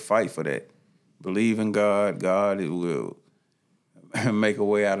continue to fight for that. Believe in God. God, it will make a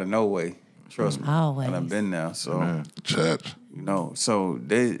way out of no way. Trust me. Always. And I've been there. So Church. you know, so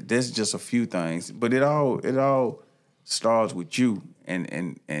there's just a few things, but it all starts with you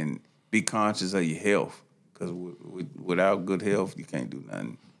and be conscious of your health, because without good health you can't do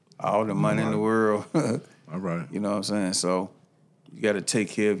nothing. All the money in the world, All right. you know what I'm saying. So you got to take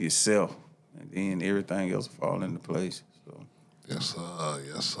care of yourself, and then everything else will fall into place. So Yes, sir.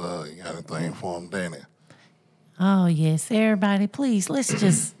 You got anything for him, Danny? Oh yes, everybody, please let's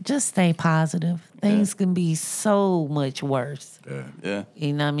just stay positive. Things can be so much worse. yeah,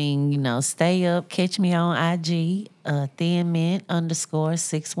 You know what I mean? You know, stay up. Catch me on IG,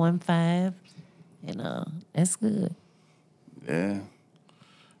 thinmint_615. That's good. yeah.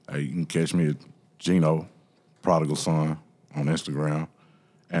 Hey, you can catch me at Gino, Prodigal Son, on Instagram.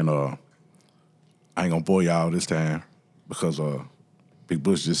 And I ain't gonna bore y'all this time because Big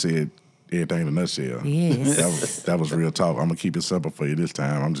Bush just said everything in a nutshell. Yes. That was real talk. I'm gonna keep it simple for you this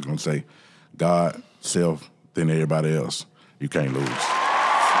time. I'm just gonna say God, self, then everybody else. You can't lose.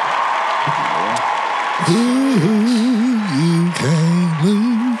 You can't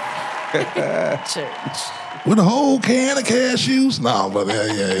lose. Church. with a whole can of cashews. No, but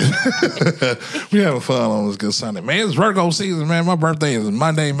yeah. We having fun on this good Sunday. Man, it's Virgo season, man. My birthday is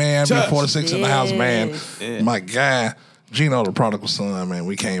Monday, man. I've been 46 in the house, man. Yeah. My guy, Gino, the prodigal son, man,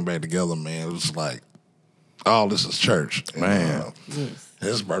 we came back together, man. It was like, all this is church. Man. Yes.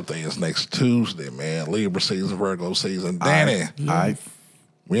 His birthday is next Tuesday, man. Libra season, Virgo season. Danny,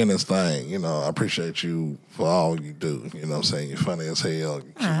 we in this thing. You know, I appreciate you for all you do. You know what I'm saying? You're funny as hell.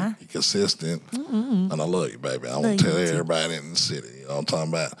 You're consistent. And I love you, baby. I want to tell everybody in the city. You know what I'm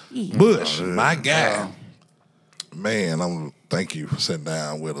talking about? Yeah. Bush, my guy. Man, thank you for sitting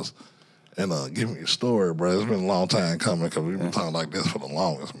down with us and giving me your story, bro. It's been a long time coming because we've been talking like this for the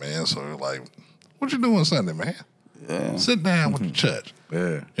longest, man. So, like, what you doing Sunday, man? Yeah. Sit down with the church.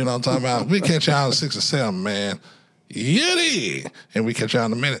 Yeah. You know what I'm talking about? We catch y'all in 6 or 7, man. Yiddy. And we catch y'all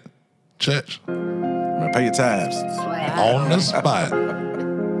in a minute. Church. Man, pay your tithes. On the spot.